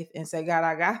your faith and say, God,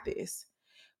 I got this.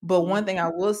 But one thing I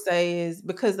will say is,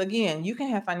 because again, you can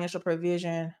have financial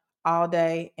provision all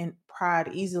day and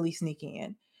pride easily sneak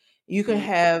in. You can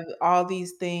have all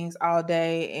these things all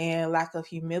day and lack of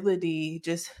humility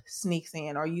just sneaks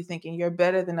in, or you thinking you're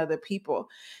better than other people,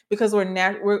 because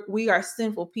we are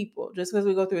sinful people. Just because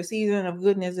we go through a season of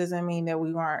goodness doesn't mean that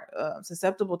we aren't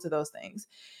susceptible to those things.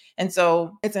 And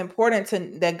so it's important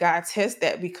that God tests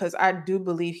that, because I do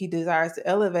believe He desires to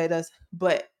elevate us,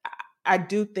 but I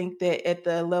do think that at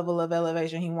the level of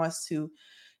elevation He wants to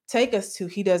take us to,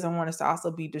 He doesn't want us to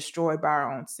also be destroyed by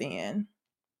our own sin,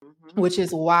 Mm-hmm. which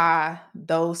is why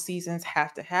those seasons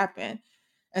have to happen.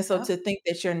 And so Yep. to think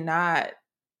that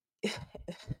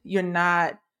you're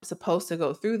not supposed to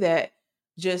go through that,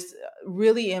 just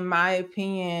really, in my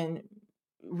opinion,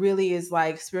 really is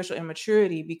like spiritual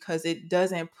immaturity, because it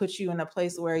doesn't put you in a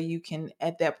place where you can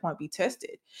at that point be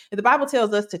tested. If the Bible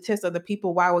tells us to test other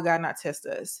people, why would God not test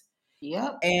us?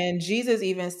 Yep. And Jesus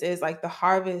even says, like, the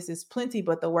harvest is plenty,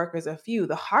 but the workers are few.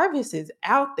 The harvest is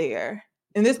out there.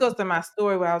 And this goes to my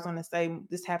story where I was going to say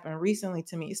this happened recently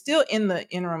to me. It's still in the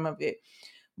interim of it.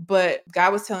 But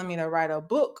God was telling me to write a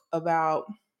book about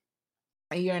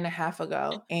a year and a half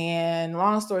ago. And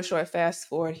long story short, fast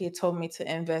forward, he had told me to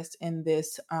invest in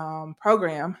this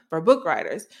program for book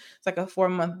writers. It's like a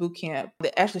 4-month boot camp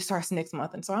that actually starts next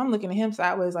month. And so I'm looking at him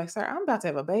sideways like, sir, I'm about to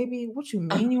have a baby. What you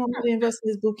mean you want me to invest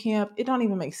in this boot camp? It don't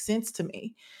even make sense to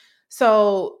me.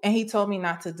 So, and he told me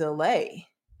not to delay.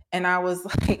 And I was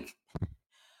like,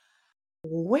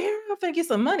 where am I gonna get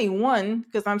some money? One,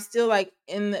 because I'm still like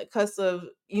in the cusp of,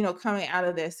 coming out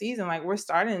of that season. Like, we're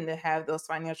starting to have those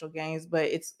financial gains, but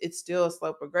it's still a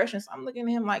slow progression. So I'm looking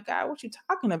at him like, God, what you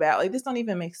talking about? Like, this don't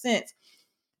even make sense.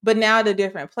 But now at a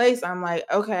different place, I'm like,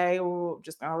 okay, well,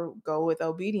 just gonna go with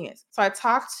obedience. So I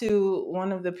talked to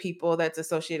one of the people that's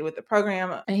associated with the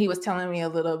program, and he was telling me a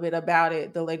little bit about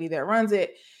it, the lady that runs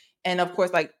it. And of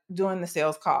course, like doing the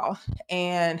sales call.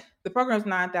 And the program's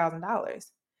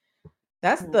 $9,000.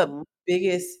 That's the Mm-hmm.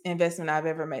 biggest investment I've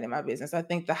ever made in my business. I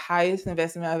think the highest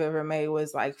investment I've ever made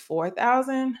was like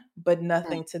 4,000, but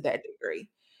nothing to that degree.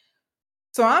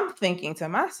 So I'm thinking to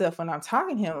myself when I'm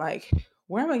talking to him, like,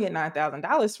 where am I getting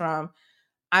 $9,000 from?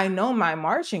 I know my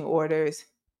marching orders.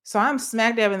 So I'm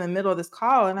smack dab in the middle of this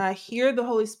call, and I hear the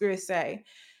Holy Spirit say,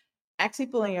 ask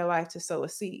people in your life to sow a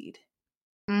seed.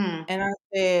 Mm-hmm. And I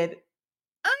said,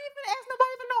 I ain't gonna ask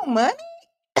nobody for no money.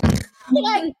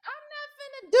 Like, I'm not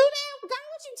finna do that. God,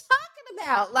 what you talking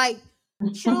about? Like,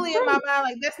 truly in my mind,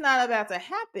 like, that's not about to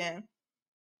happen.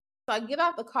 So I get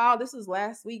off the call. This was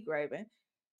last week, Raven.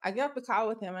 I get off the call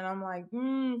with him and I'm like,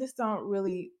 this don't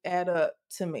really add up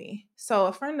to me. So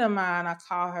a friend of mine, I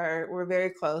call her. We're very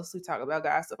close. We talk about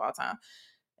God stuff all the time.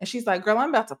 And she's like, girl, I'm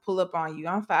about to pull up on you.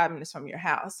 I'm 5 minutes from your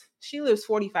house. She lives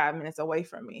 45 minutes away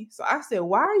from me. So I said,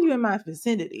 why are you in my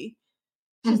vicinity?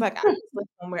 She's like, I just live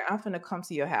somewhere. I'm finna come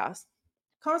to your house.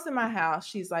 Comes to my house.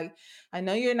 She's like, I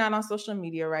know you're not on social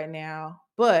media right now,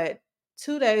 but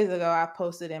 2 days ago, I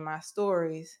posted in my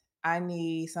stories, I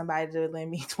need somebody to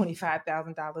lend me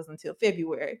 $25,000 until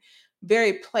February,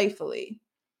 very playfully.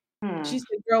 She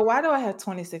said, girl, why do I have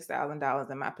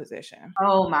 $26,000 in my possession?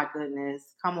 Oh my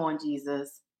goodness. Come on,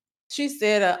 Jesus. She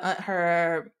said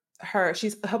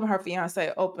she's helping her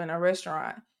fiance open a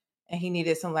restaurant, and he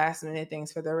needed some last minute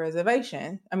things for the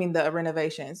the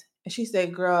renovations. And she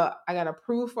said, girl, I got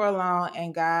approved for a loan,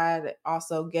 and God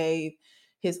also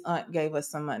his aunt gave us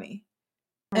some money.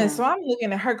 And so I'm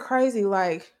looking at her crazy,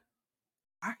 like,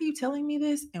 why are you telling me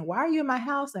this? And why are you in my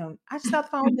house? And I just got the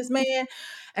phone with this man.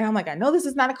 And I'm like, I know this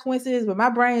is not a coincidence, but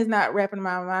my brain is not wrapping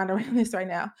my mind around this right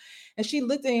now. And she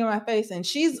looked at me in my face and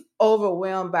she's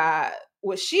overwhelmed by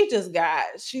what she just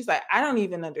got. She's like, I don't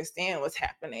even understand what's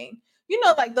happening.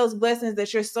 Like those blessings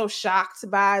that you're so shocked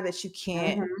by that you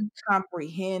can't Mm-hmm.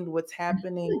 comprehend what's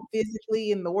happening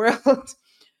physically in the world.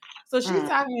 So she's Mm.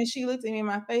 talking and she looked at me in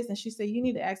my face and she said, you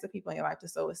need to ask the people in your life to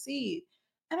sow a seed.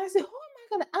 And I said, who am I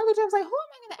gonna? I looked up, I was like, who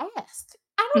am I gonna ask?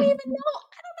 I don't even know.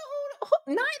 I don't know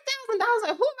who $9,000.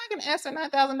 Like, who am I gonna ask for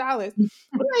 $9,000?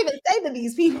 What do I even say to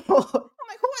these people? I'm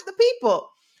like, who are the people?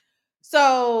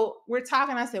 So we're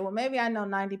talking. I said, well, maybe I know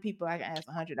 90 people I can ask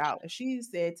 $100. She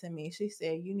said to me, she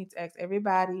said, you need to ask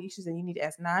everybody. She said, you need to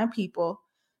ask 9 people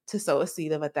to sow a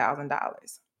seed of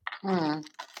 $1,000. Mm.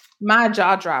 My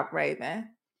jaw dropped, Raven.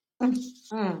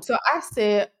 Mm. So I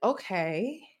said,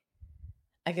 okay,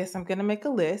 I guess I'm gonna make a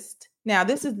list. Now,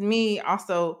 this is me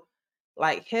also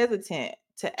like hesitant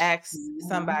to ask Mhm.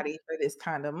 somebody for this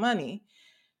kind of money.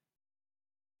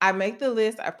 I make the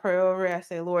list, I pray over it, I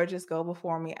say, Lord, just go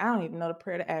before me. I don't even know the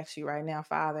prayer to ask you right now,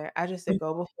 Father. I just said,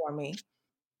 go before me.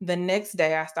 The next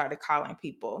day, I started calling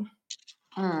people.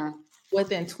 Mm.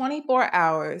 Within 24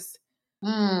 hours,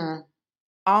 Mm.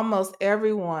 almost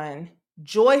everyone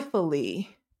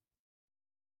joyfully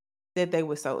that they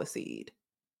would sow a seed.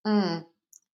 Mm.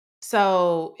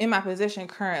 So in my position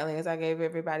currently, as I gave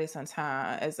everybody some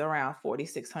time, it's around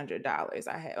 $4,600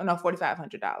 I had. Oh no,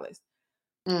 $4,500.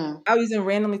 Mm. I was even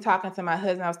randomly talking to my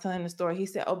husband. I was telling the story. He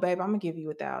said, "Oh, babe, I'm gonna give you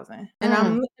 1,000." And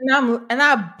Mm.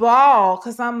 I bawl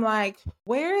because I'm like,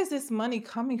 where is this money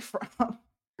coming from?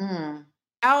 Mm.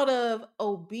 Out of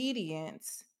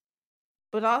obedience.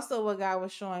 But also what God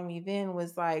was showing me then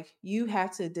was like, you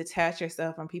have to detach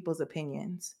yourself from people's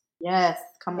opinions. Yes,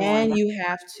 come on. And you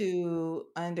have to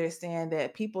understand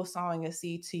that people sowing a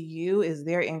seed to you is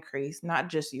their increase, not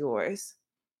just yours.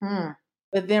 Mm.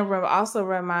 But then also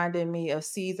reminded me of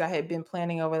seeds I had been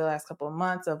planting over the last couple of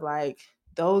months of like,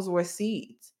 those were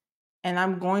seeds. And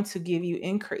I'm going to give you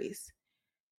increase.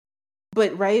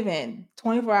 But Raven,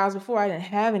 24 hours before, I didn't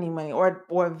have any money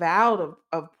or vowed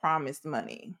of promised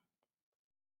money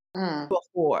Mm.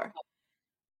 before.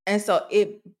 And so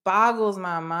it boggles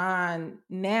my mind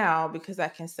now because I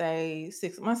can say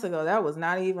 6 months ago, that was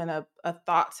not even a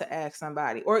thought to ask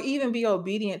somebody or even be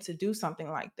obedient to do something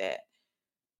like that.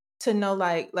 To know,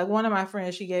 like one of my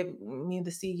friends, she gave me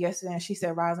the seed yesterday and she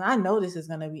said, Roslyn, I know this is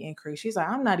going to be increased. She's like,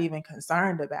 I'm not even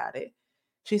concerned about it.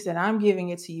 She said, I'm giving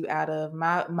it to you out of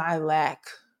my lack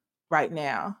right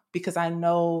now because I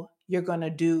know you're going to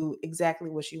do exactly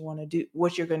what you want to do,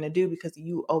 what you're going to do because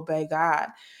you obey God.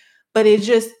 But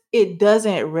it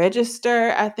doesn't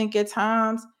register, I think, at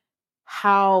times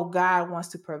how God wants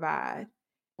to provide.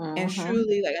 And Mhm.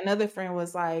 truly, like another friend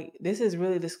was like, this is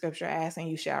really the scripture, ask and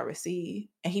you shall receive.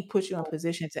 And he put you in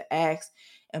position to ask,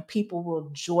 and people will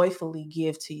joyfully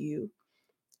give to you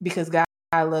because God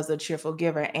loves a cheerful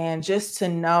giver. And just to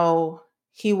know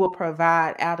he will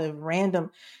provide out of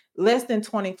random, less than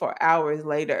 24 hours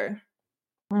later,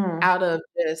 Mm. out of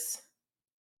this.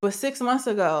 But 6 months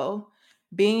ago,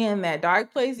 being in that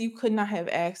dark place, you could not have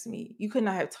asked me. You could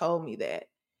not have told me that.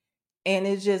 And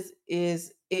it just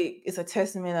it's a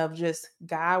testament of just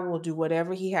God will do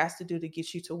whatever he has to do to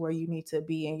get you to where you need to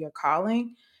be in your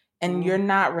calling. And you're Mhm.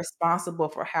 not responsible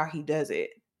for how he does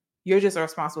it. You're just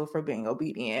responsible for being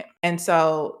obedient. And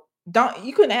so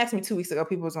you couldn't ask me 2 weeks ago,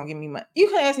 people was gonna give me money. You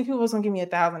couldn't ask me people was gonna give me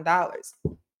 $1,000.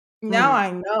 Now Mm.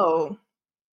 I know,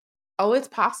 oh, it's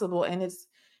possible and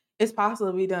it's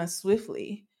possible to be done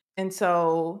swiftly. And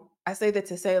so I say that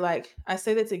to say, like, I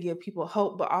say that to give people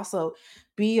hope, but also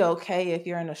be okay if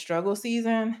you're in a struggle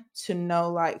season to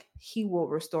know, like, he will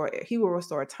restore it. He will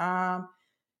restore time.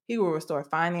 He will restore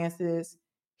finances.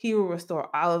 He will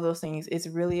restore all of those things. It's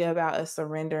really about us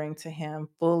surrendering to him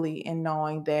fully and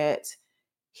knowing that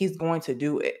he's going to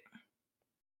do it.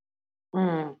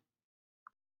 Mm.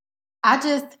 I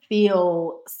just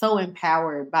feel so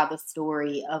empowered by the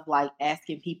story of like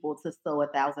asking people to sow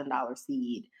 $1,000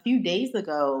 seed. A few days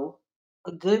ago,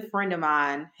 a good friend of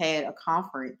mine had a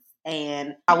conference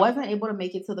and I wasn't able to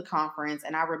make it to the conference.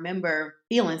 And I remember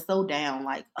feeling so down,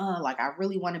 like I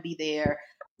really want to be there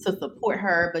to support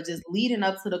her, but just leading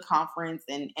up to the conference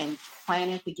and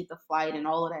planning to get the flight and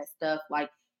all of that stuff, like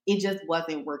it just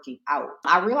wasn't working out.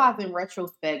 I realized in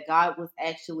retrospect, God was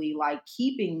actually like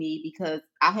keeping me because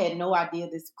I had no idea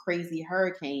this crazy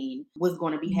hurricane was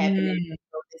going to be happening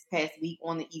Mm, this past week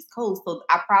on the East Coast. So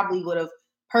I probably would have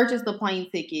purchased a plane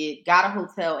ticket, got a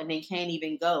hotel, and then can't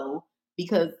even go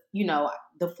because,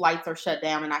 the flights are shut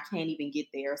down and I can't even get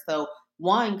there. So,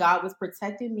 one, God was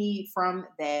protecting me from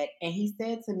that. And He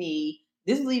said to me,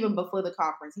 this is even before the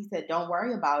conference, He said, don't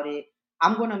worry about it.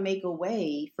 I'm going to make a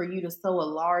way for you to sow a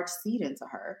large seed into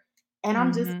her. And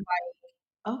I'm just mhm,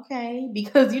 like, okay,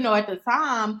 because, at the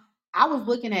time, I was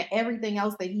looking at everything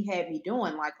else that he had me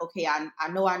doing. Like, okay, I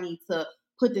know I need to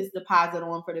put this deposit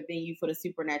on for the venue for the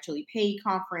Supernaturally Paid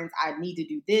conference. I need to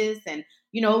do this. And,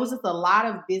 it was just a lot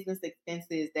of business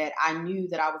expenses that I knew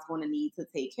that I was going to need to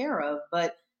take care of.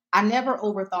 But I never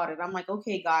overthought it. I'm like,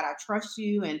 okay, God, I trust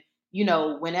you. And,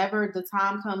 whenever the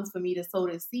time comes for me to sow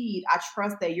the seed, I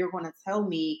trust that you're going to tell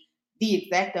me the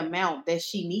exact amount that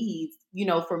she needs,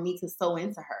 for me to sow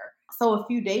into her. So a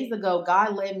few days ago,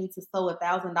 God led me to sow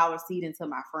 $1,000 seed into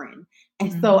my friend.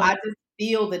 And so Mhm. I just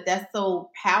feel that that's so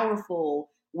powerful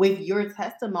with your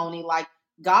testimony. Like,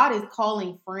 God is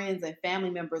calling friends and family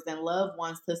members and loved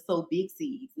ones to sow big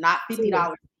seeds, not Sis,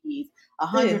 $50 seeds, sis,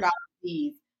 $100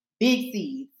 seeds, big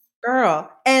seeds. girl,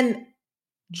 and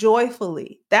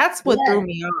joyfully. That's what Yes. threw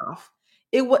me off.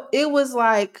 It was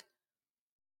like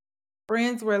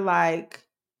friends were like,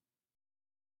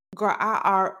 "Girl,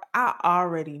 I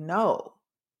already know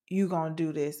you gonna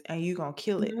do this and you gonna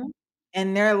kill it." Mhm.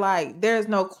 And they're like, "There's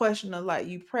no question of like,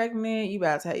 you pregnant, you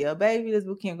about to have your baby, this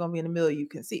boot camp gonna be in the middle, you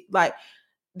can see." Like,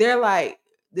 they're like,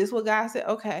 "This what God said?"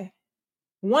 Okay.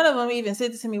 One of them even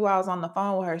said this to me while I was on the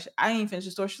phone with her. I ain't finished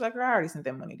the story. She's like, "Girl, I already sent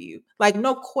that money to you." Like,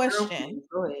 no Girl, question. please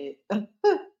go ahead.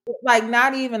 Like,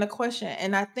 not even a question.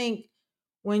 And I think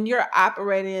when you're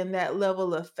operating in that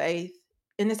level of faith,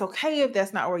 and it's okay if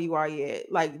that's not where you are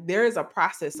yet. Like, there is a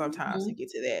process sometimes to Mhm. get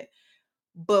to that.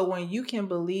 But when you can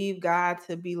believe God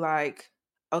to be like,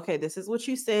 okay, this is what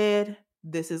you said,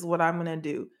 this is what I'm gonna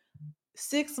do.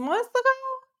 6 months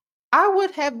ago, I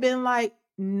would have been like,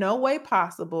 no way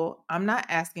possible. I'm not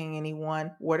asking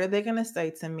anyone. What are they gonna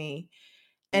say to me?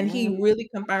 And he Mhm. really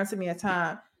confirmed to me a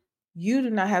time, you do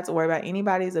not have to worry about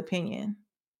anybody's opinion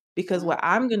because Mhm. what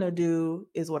I'm going to do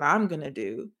is what I'm going to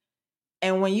do.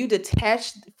 And when you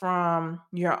detach from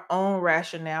your own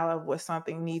rationale of what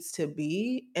something needs to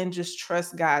be and just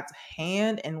trust God's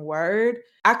hand and word,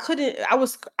 I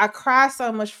cried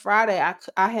so much Friday.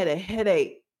 I had a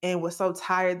headache and was so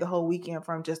tired the whole weekend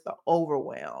from just the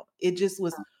overwhelm. It just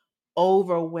was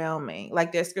overwhelming.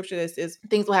 Like that scripture that says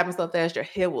things will happen so fast your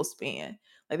head will spin.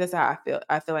 Like that's how I feel.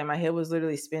 I feel like my head was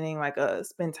literally spinning like a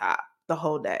spin top the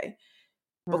whole day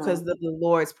because Mhm. of the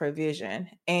Lord's provision.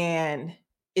 And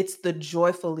it's the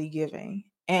joyfully giving.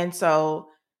 And so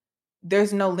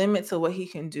there's no limit to what he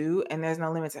can do and there's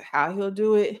no limit to how he'll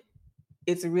do it.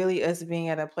 It's really us being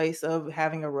at a place of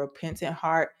having a repentant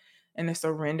heart and a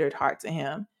surrendered heart to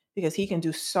him because he can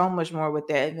do so much more with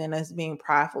that than us being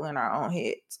prideful in our own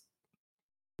heads.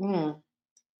 Mm.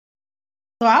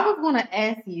 So I was going to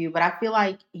ask you, but I feel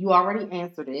like you already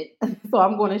answered it. So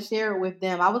I'm going to share it with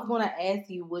them. I was going to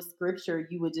ask you what scripture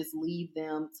you would just leave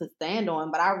them to stand on,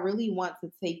 but I really want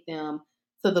to take them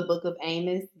to the book of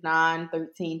Amos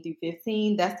 9:13 through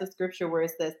 15. That's the scripture where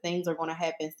it says things are going to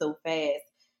happen so fast,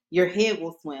 your head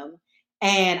will swim.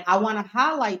 And I want to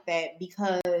highlight that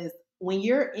because when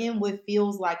you're in what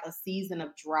feels like a season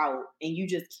of drought and you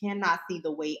just cannot see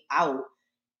the way out,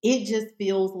 it just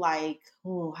feels like,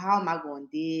 oh, how am I going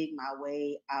to dig my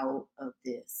way out of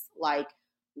this? Like,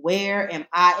 where am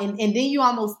I? And then you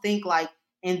almost think like,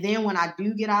 and then when I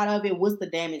do get out of it, what's the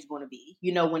damage going to be?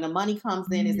 When the money comes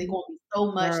in, is it Mm, going to be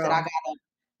so much that I girl. got to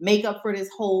make up for this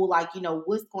whole, like,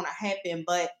 what's going to happen?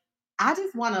 But I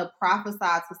just want to prophesy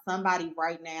to somebody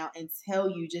right now and tell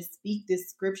you, just speak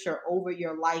this scripture over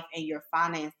your life and your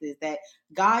finances that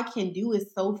God can do it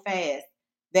so fast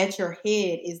that your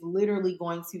head is literally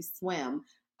going to swim.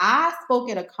 I spoke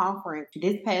at a conference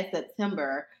this past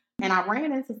September and I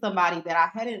ran into somebody that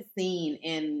I hadn't seen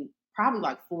in probably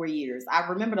like 4 years. I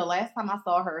remember the last time I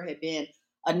saw her had been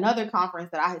another conference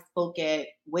that I had spoke at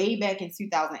way back in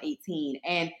 2018.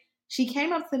 And she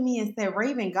came up to me and said,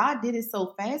 Raven, God did it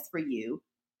so fast for you.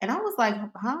 And I was like,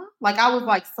 huh? Like I was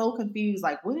like so confused,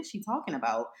 like, what is she talking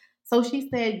about? So she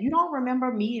said, you don't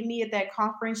remember meeting me at that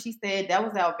conference? She said, that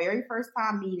was our very first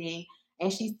time meeting.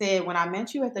 And she said, when I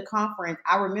met you at the conference,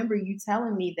 I remember you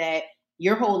telling me that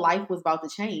your whole life was about to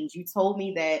change. You told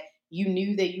me that you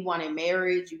knew that you wanted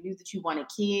marriage, you knew that you wanted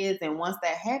kids. And once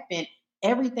that happened,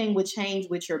 everything would change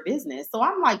with your business. So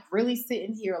I'm like really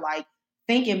sitting here, like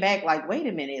thinking back, like, wait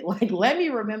a minute, like, let me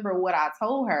remember what I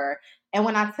told her. And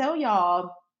when I tell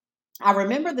y'all, I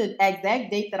remember the exact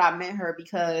date that I met her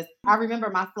because I remember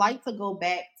my flight to go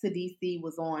back to DC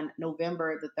was on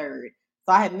November the 3rd.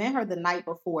 So I had met her the night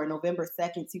before, November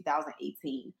 2nd,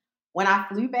 2018. When I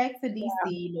flew back to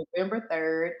DC, November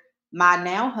 3rd, my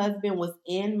now husband was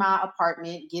in my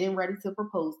apartment getting ready to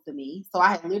propose to me. So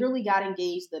I had literally got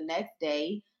engaged the next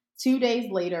day. 2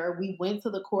 days later, we went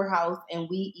to the courthouse and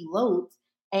we eloped.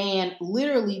 And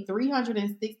literally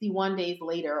 361 days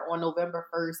later, on November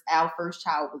 1st, our first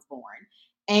child was born.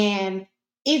 And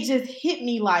it just hit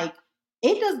me like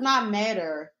it does not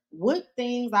matter what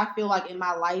things I feel like in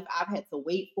my life I've had to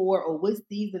wait for or what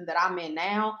season that I'm in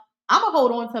now. I'm going to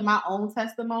hold on to my own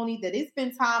testimony that it's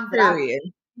been times that I've Period.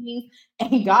 things,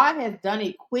 and God has done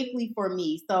it quickly for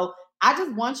me. So I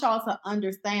just want y'all to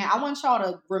understand. I want y'all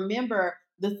to remember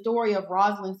the story of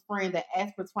Roslyn's friend that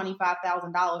asked for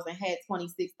 $25,000 and had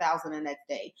 26,000 the next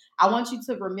day. I want you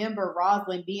to remember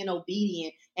Roslyn being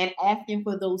obedient and asking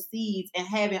for those seeds and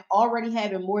having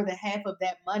more than half of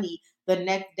that money the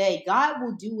next day. God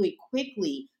will do it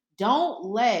quickly. Don't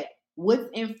let what's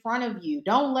in front of you,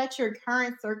 don't let your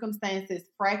current circumstances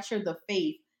fracture the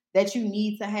faith that you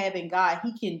need to have in God.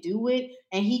 He can do it,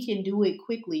 and He can do it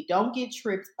quickly. Don't get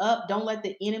tripped up. Don't let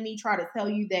the enemy try to tell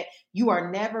you that you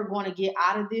are never going to get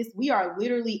out of this. We are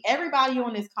literally, everybody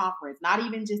on this conference, not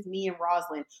even just me and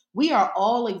Roslyn, we are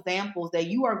all examples that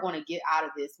you are going to get out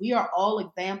of this. We are all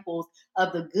examples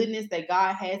of the goodness that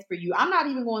God has for you. I'm not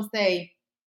even going to say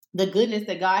the goodness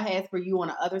that God has for you on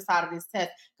the other side of this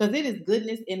test, because it is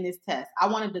goodness in this test. I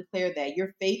want to declare that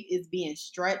your faith is being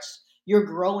stretched. You're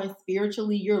growing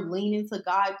spiritually. You're leaning to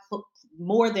God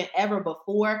more than ever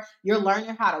before. You're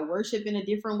learning how to worship in a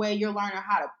different way. You're learning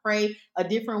how to pray a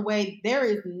different way. There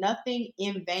is nothing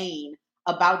in vain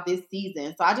about this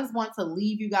season. So I just want to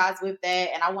leave you guys with that.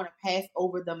 And I want to pass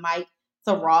over the mic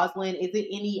to Roslyn. Is it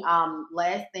any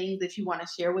last things that you want to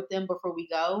share with them before we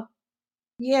go?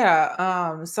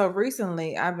 Yeah, so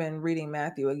recently I've been reading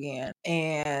Matthew again,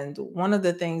 and one of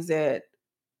the things that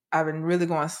I've been really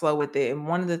going slow with it, and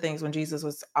one of the things when Jesus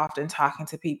was often talking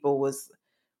to people was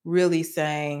really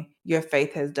saying, "Your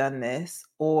faith has done this,"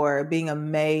 or being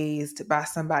amazed by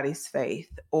somebody's faith,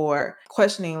 or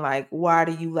questioning like, "Why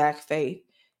do you lack faith?"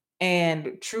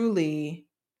 And truly,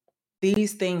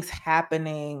 these things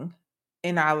happening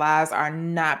in our lives are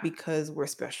not because we're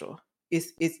special.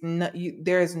 It's not you,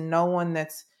 there is no one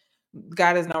that's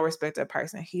God is no respecter of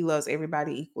person. He loves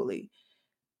everybody equally.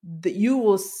 You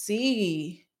will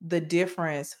see the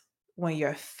difference when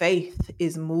your faith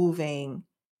is moving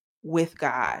with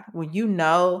God. When you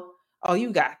know, oh,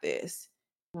 you got this.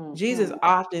 Jesus Mhm.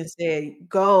 often said,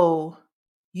 "Go,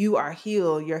 you are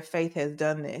healed. Your faith has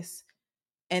done this."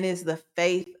 And it's the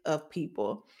faith of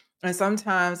people. And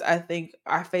sometimes I think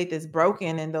our faith is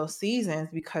broken in those seasons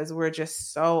because we're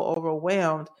just so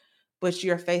overwhelmed. But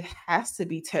your faith has to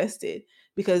be tested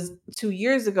because 2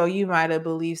 years ago, you might have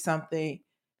believed something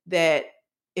that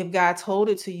if God told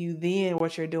it to you then,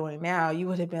 what you're doing now, you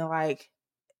would have been like,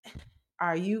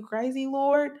 "Are you crazy,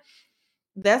 Lord?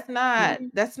 That's not, Mhm.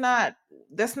 that's not,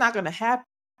 that's not going to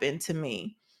happen to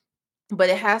me." But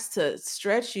it has to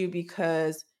stretch you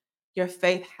because your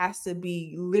faith has to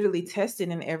be literally tested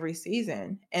in every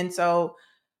season. And so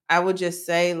I would just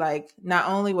say, like, not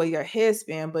only will your head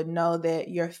spin, but know that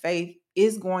your faith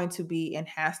is going to be and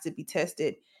has to be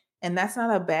tested. And that's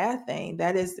not a bad thing.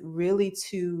 That is really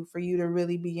for you to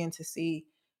really begin to see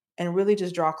and really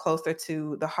just draw closer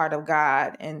to the heart of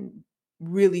God and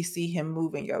really see Him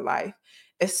move in your life,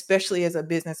 especially as a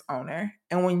business owner.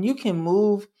 And when you can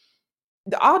move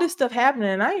all this stuff happening,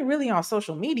 and I ain't really on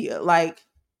social media. Like,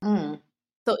 Mm.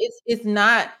 so it's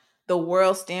not the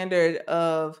world standard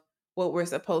of what we're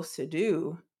supposed to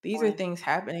do. These are Right. things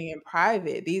happening in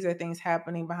private. These are things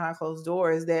happening behind closed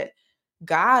doors that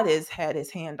God has had his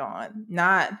hand on,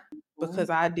 not because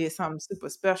Mhm. I did something super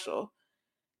special.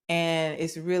 And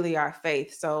it's really our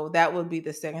faith. So that would be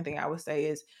the second thing I would say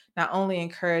is not only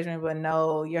encouragement, but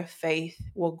know your faith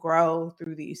will grow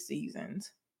through these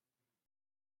seasons.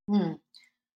 Mm.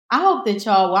 I hope that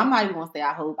y'all, well, I'm not even gonna say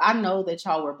I hope. I know that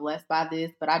y'all were blessed by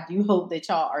this, but I do hope that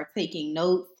y'all are taking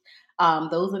notes.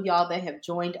 Those of y'all that have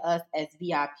joined us as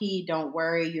VIP, don't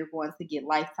worry, you're going to get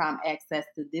lifetime access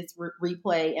to this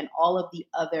replay and all of the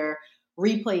other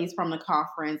replays from the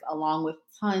conference, along with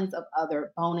tons of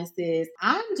other bonuses.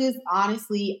 I'm just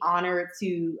honestly honored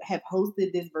to have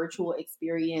hosted this virtual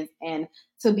experience and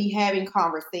to be having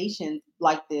conversations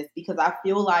like this because I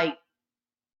feel like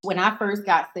when I first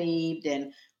got saved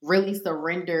and really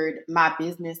surrendered my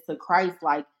business to Christ,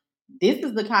 like this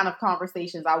is the kind of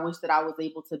conversations I wish that I was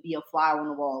able to be a fly on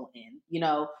the wall in.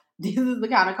 This is the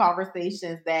kind of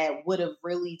conversations that would have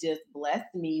really just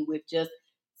blessed me with just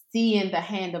seeing the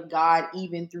hand of God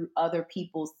even through other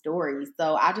people's stories.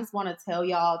 So I just want to tell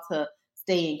y'all to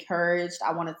stay encouraged.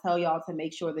 I want to tell y'all to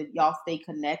make sure that y'all stay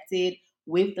connected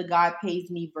with the God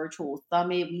Pays Me Virtual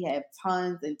Summit. We have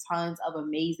tons and tons of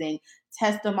amazing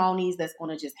testimonies that's going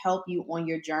to just help you on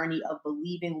your journey of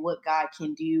believing what God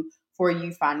can do for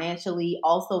you financially.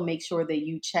 Also, make sure that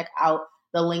you check out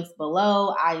the links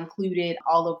below. I included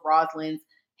all of Roslyn's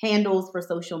handles for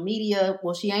social media.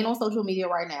 Well, she ain't on social media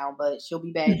right now, but she'll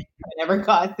be back whenever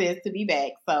God says to be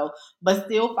back. So, but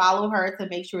still follow her to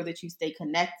make sure that you stay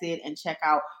connected and check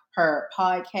out her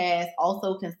podcast.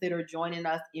 Also, consider joining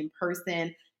us in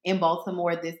person in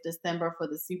Baltimore this December for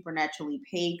the Supernaturally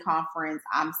Paid Conference.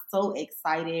 I'm so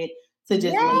excited to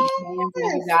just lay hands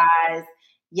on you guys.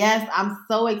 Yes, I'm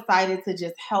so excited to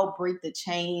just help break the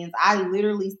chains. I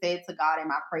literally said to God in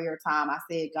my prayer time, I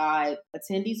said, God,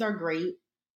 attendees are great,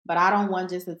 but I don't want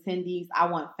just attendees. I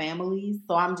want families.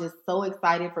 So I'm just so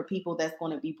excited for people that's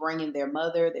going to be bringing their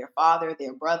mother, their father,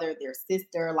 their brother, their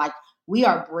sister. Like, we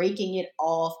are breaking it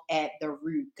off at the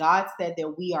root. God said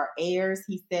that we are heirs.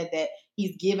 He said that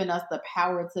He's given us the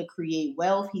power to create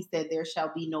wealth. He said there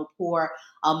shall be no poor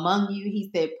among you.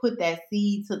 He said put that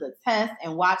seed to the test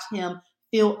and watch Him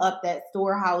fill up that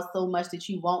storehouse so much that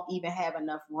you won't even have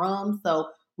enough room. So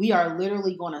we are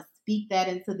literally going to speak that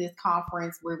into this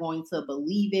conference. We're going to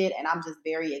believe it. And I'm just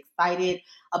very excited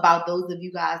about those of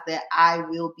you guys that I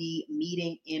will be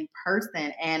meeting in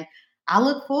person. And I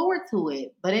look forward to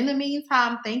it. But in the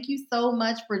meantime, thank you so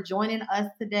much for joining us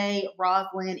today,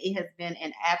 Roslyn. It has been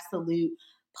an absolute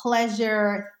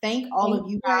pleasure. Thank all of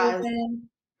you guys.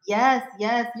 Yes,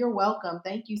 you're welcome.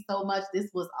 Thank you so much. This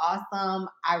was awesome.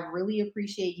 I really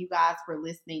appreciate you guys for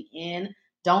listening in.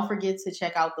 Don't forget to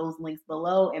check out those links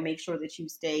below and make sure that you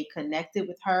stay connected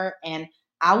with her. And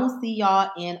I will see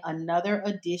y'all in another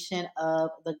edition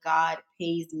of the God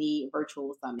Pays Me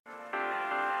Virtual Summit.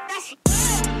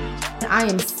 I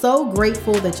am so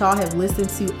grateful that y'all have listened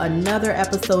to another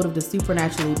episode of the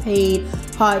Supernaturally Paid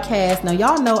podcast. Now,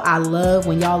 y'all know I love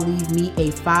when y'all leave me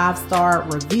a 5-star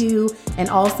review and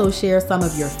also share some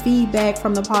of your feedback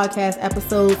from the podcast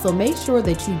episode. So make sure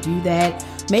that you do that.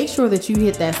 Make sure that you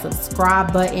hit that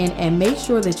subscribe button and make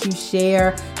sure that you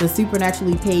share the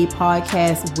Supernaturally Paid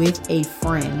podcast with a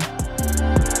friend.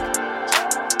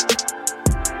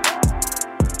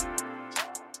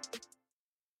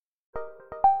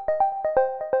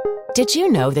 Did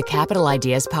you know the Capital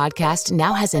Ideas podcast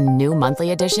now has a new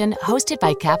monthly edition hosted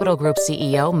by Capital Group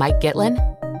CEO Mike Gitlin?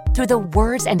 Through the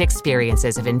words and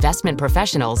experiences of investment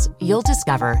professionals, you'll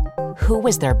discover who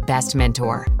was their best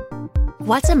mentor,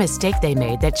 what's a mistake they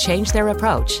made that changed their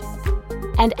approach,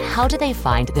 and how do they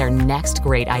find their next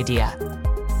great idea.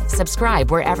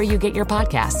 Subscribe wherever you get your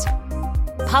podcasts.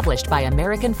 Published by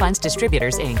American Funds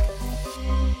Distributors, Inc.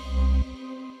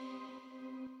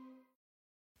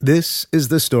 This is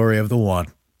the story of the one.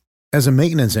 As a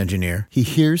maintenance engineer, he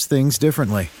hears things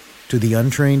differently. To the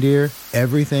untrained ear,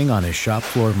 everything on his shop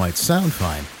floor might sound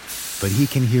fine, but he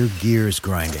can hear gears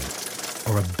grinding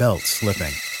or a belt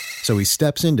slipping. So he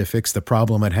steps in to fix the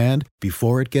problem at hand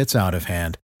before it gets out of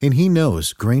hand. And he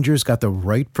knows Grainger's got the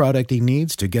right product he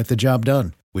needs to get the job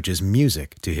done, which is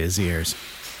music to his ears.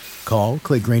 Call,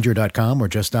 click Grainger.com, or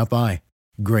just stop by.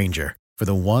 Grainger, for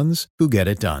the ones who get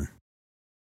it done.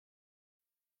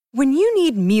 When you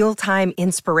need mealtime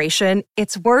inspiration,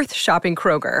 it's worth shopping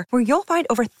Kroger, where you'll find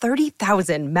over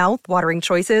 30,000 mouth-watering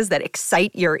choices that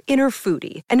excite your inner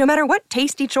foodie. And no matter what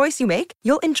tasty choice you make,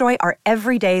 you'll enjoy our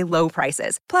everyday low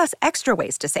prices, plus extra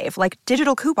ways to save, like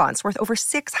digital coupons worth over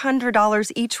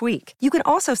 $600 each week. You can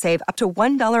also save up to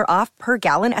 $1 off per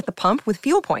gallon at the pump with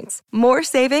fuel points. More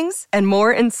savings and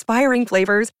more inspiring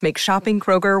flavors make shopping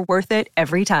Kroger worth it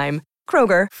every time.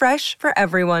 Kroger, fresh for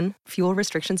everyone. Fuel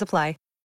restrictions apply.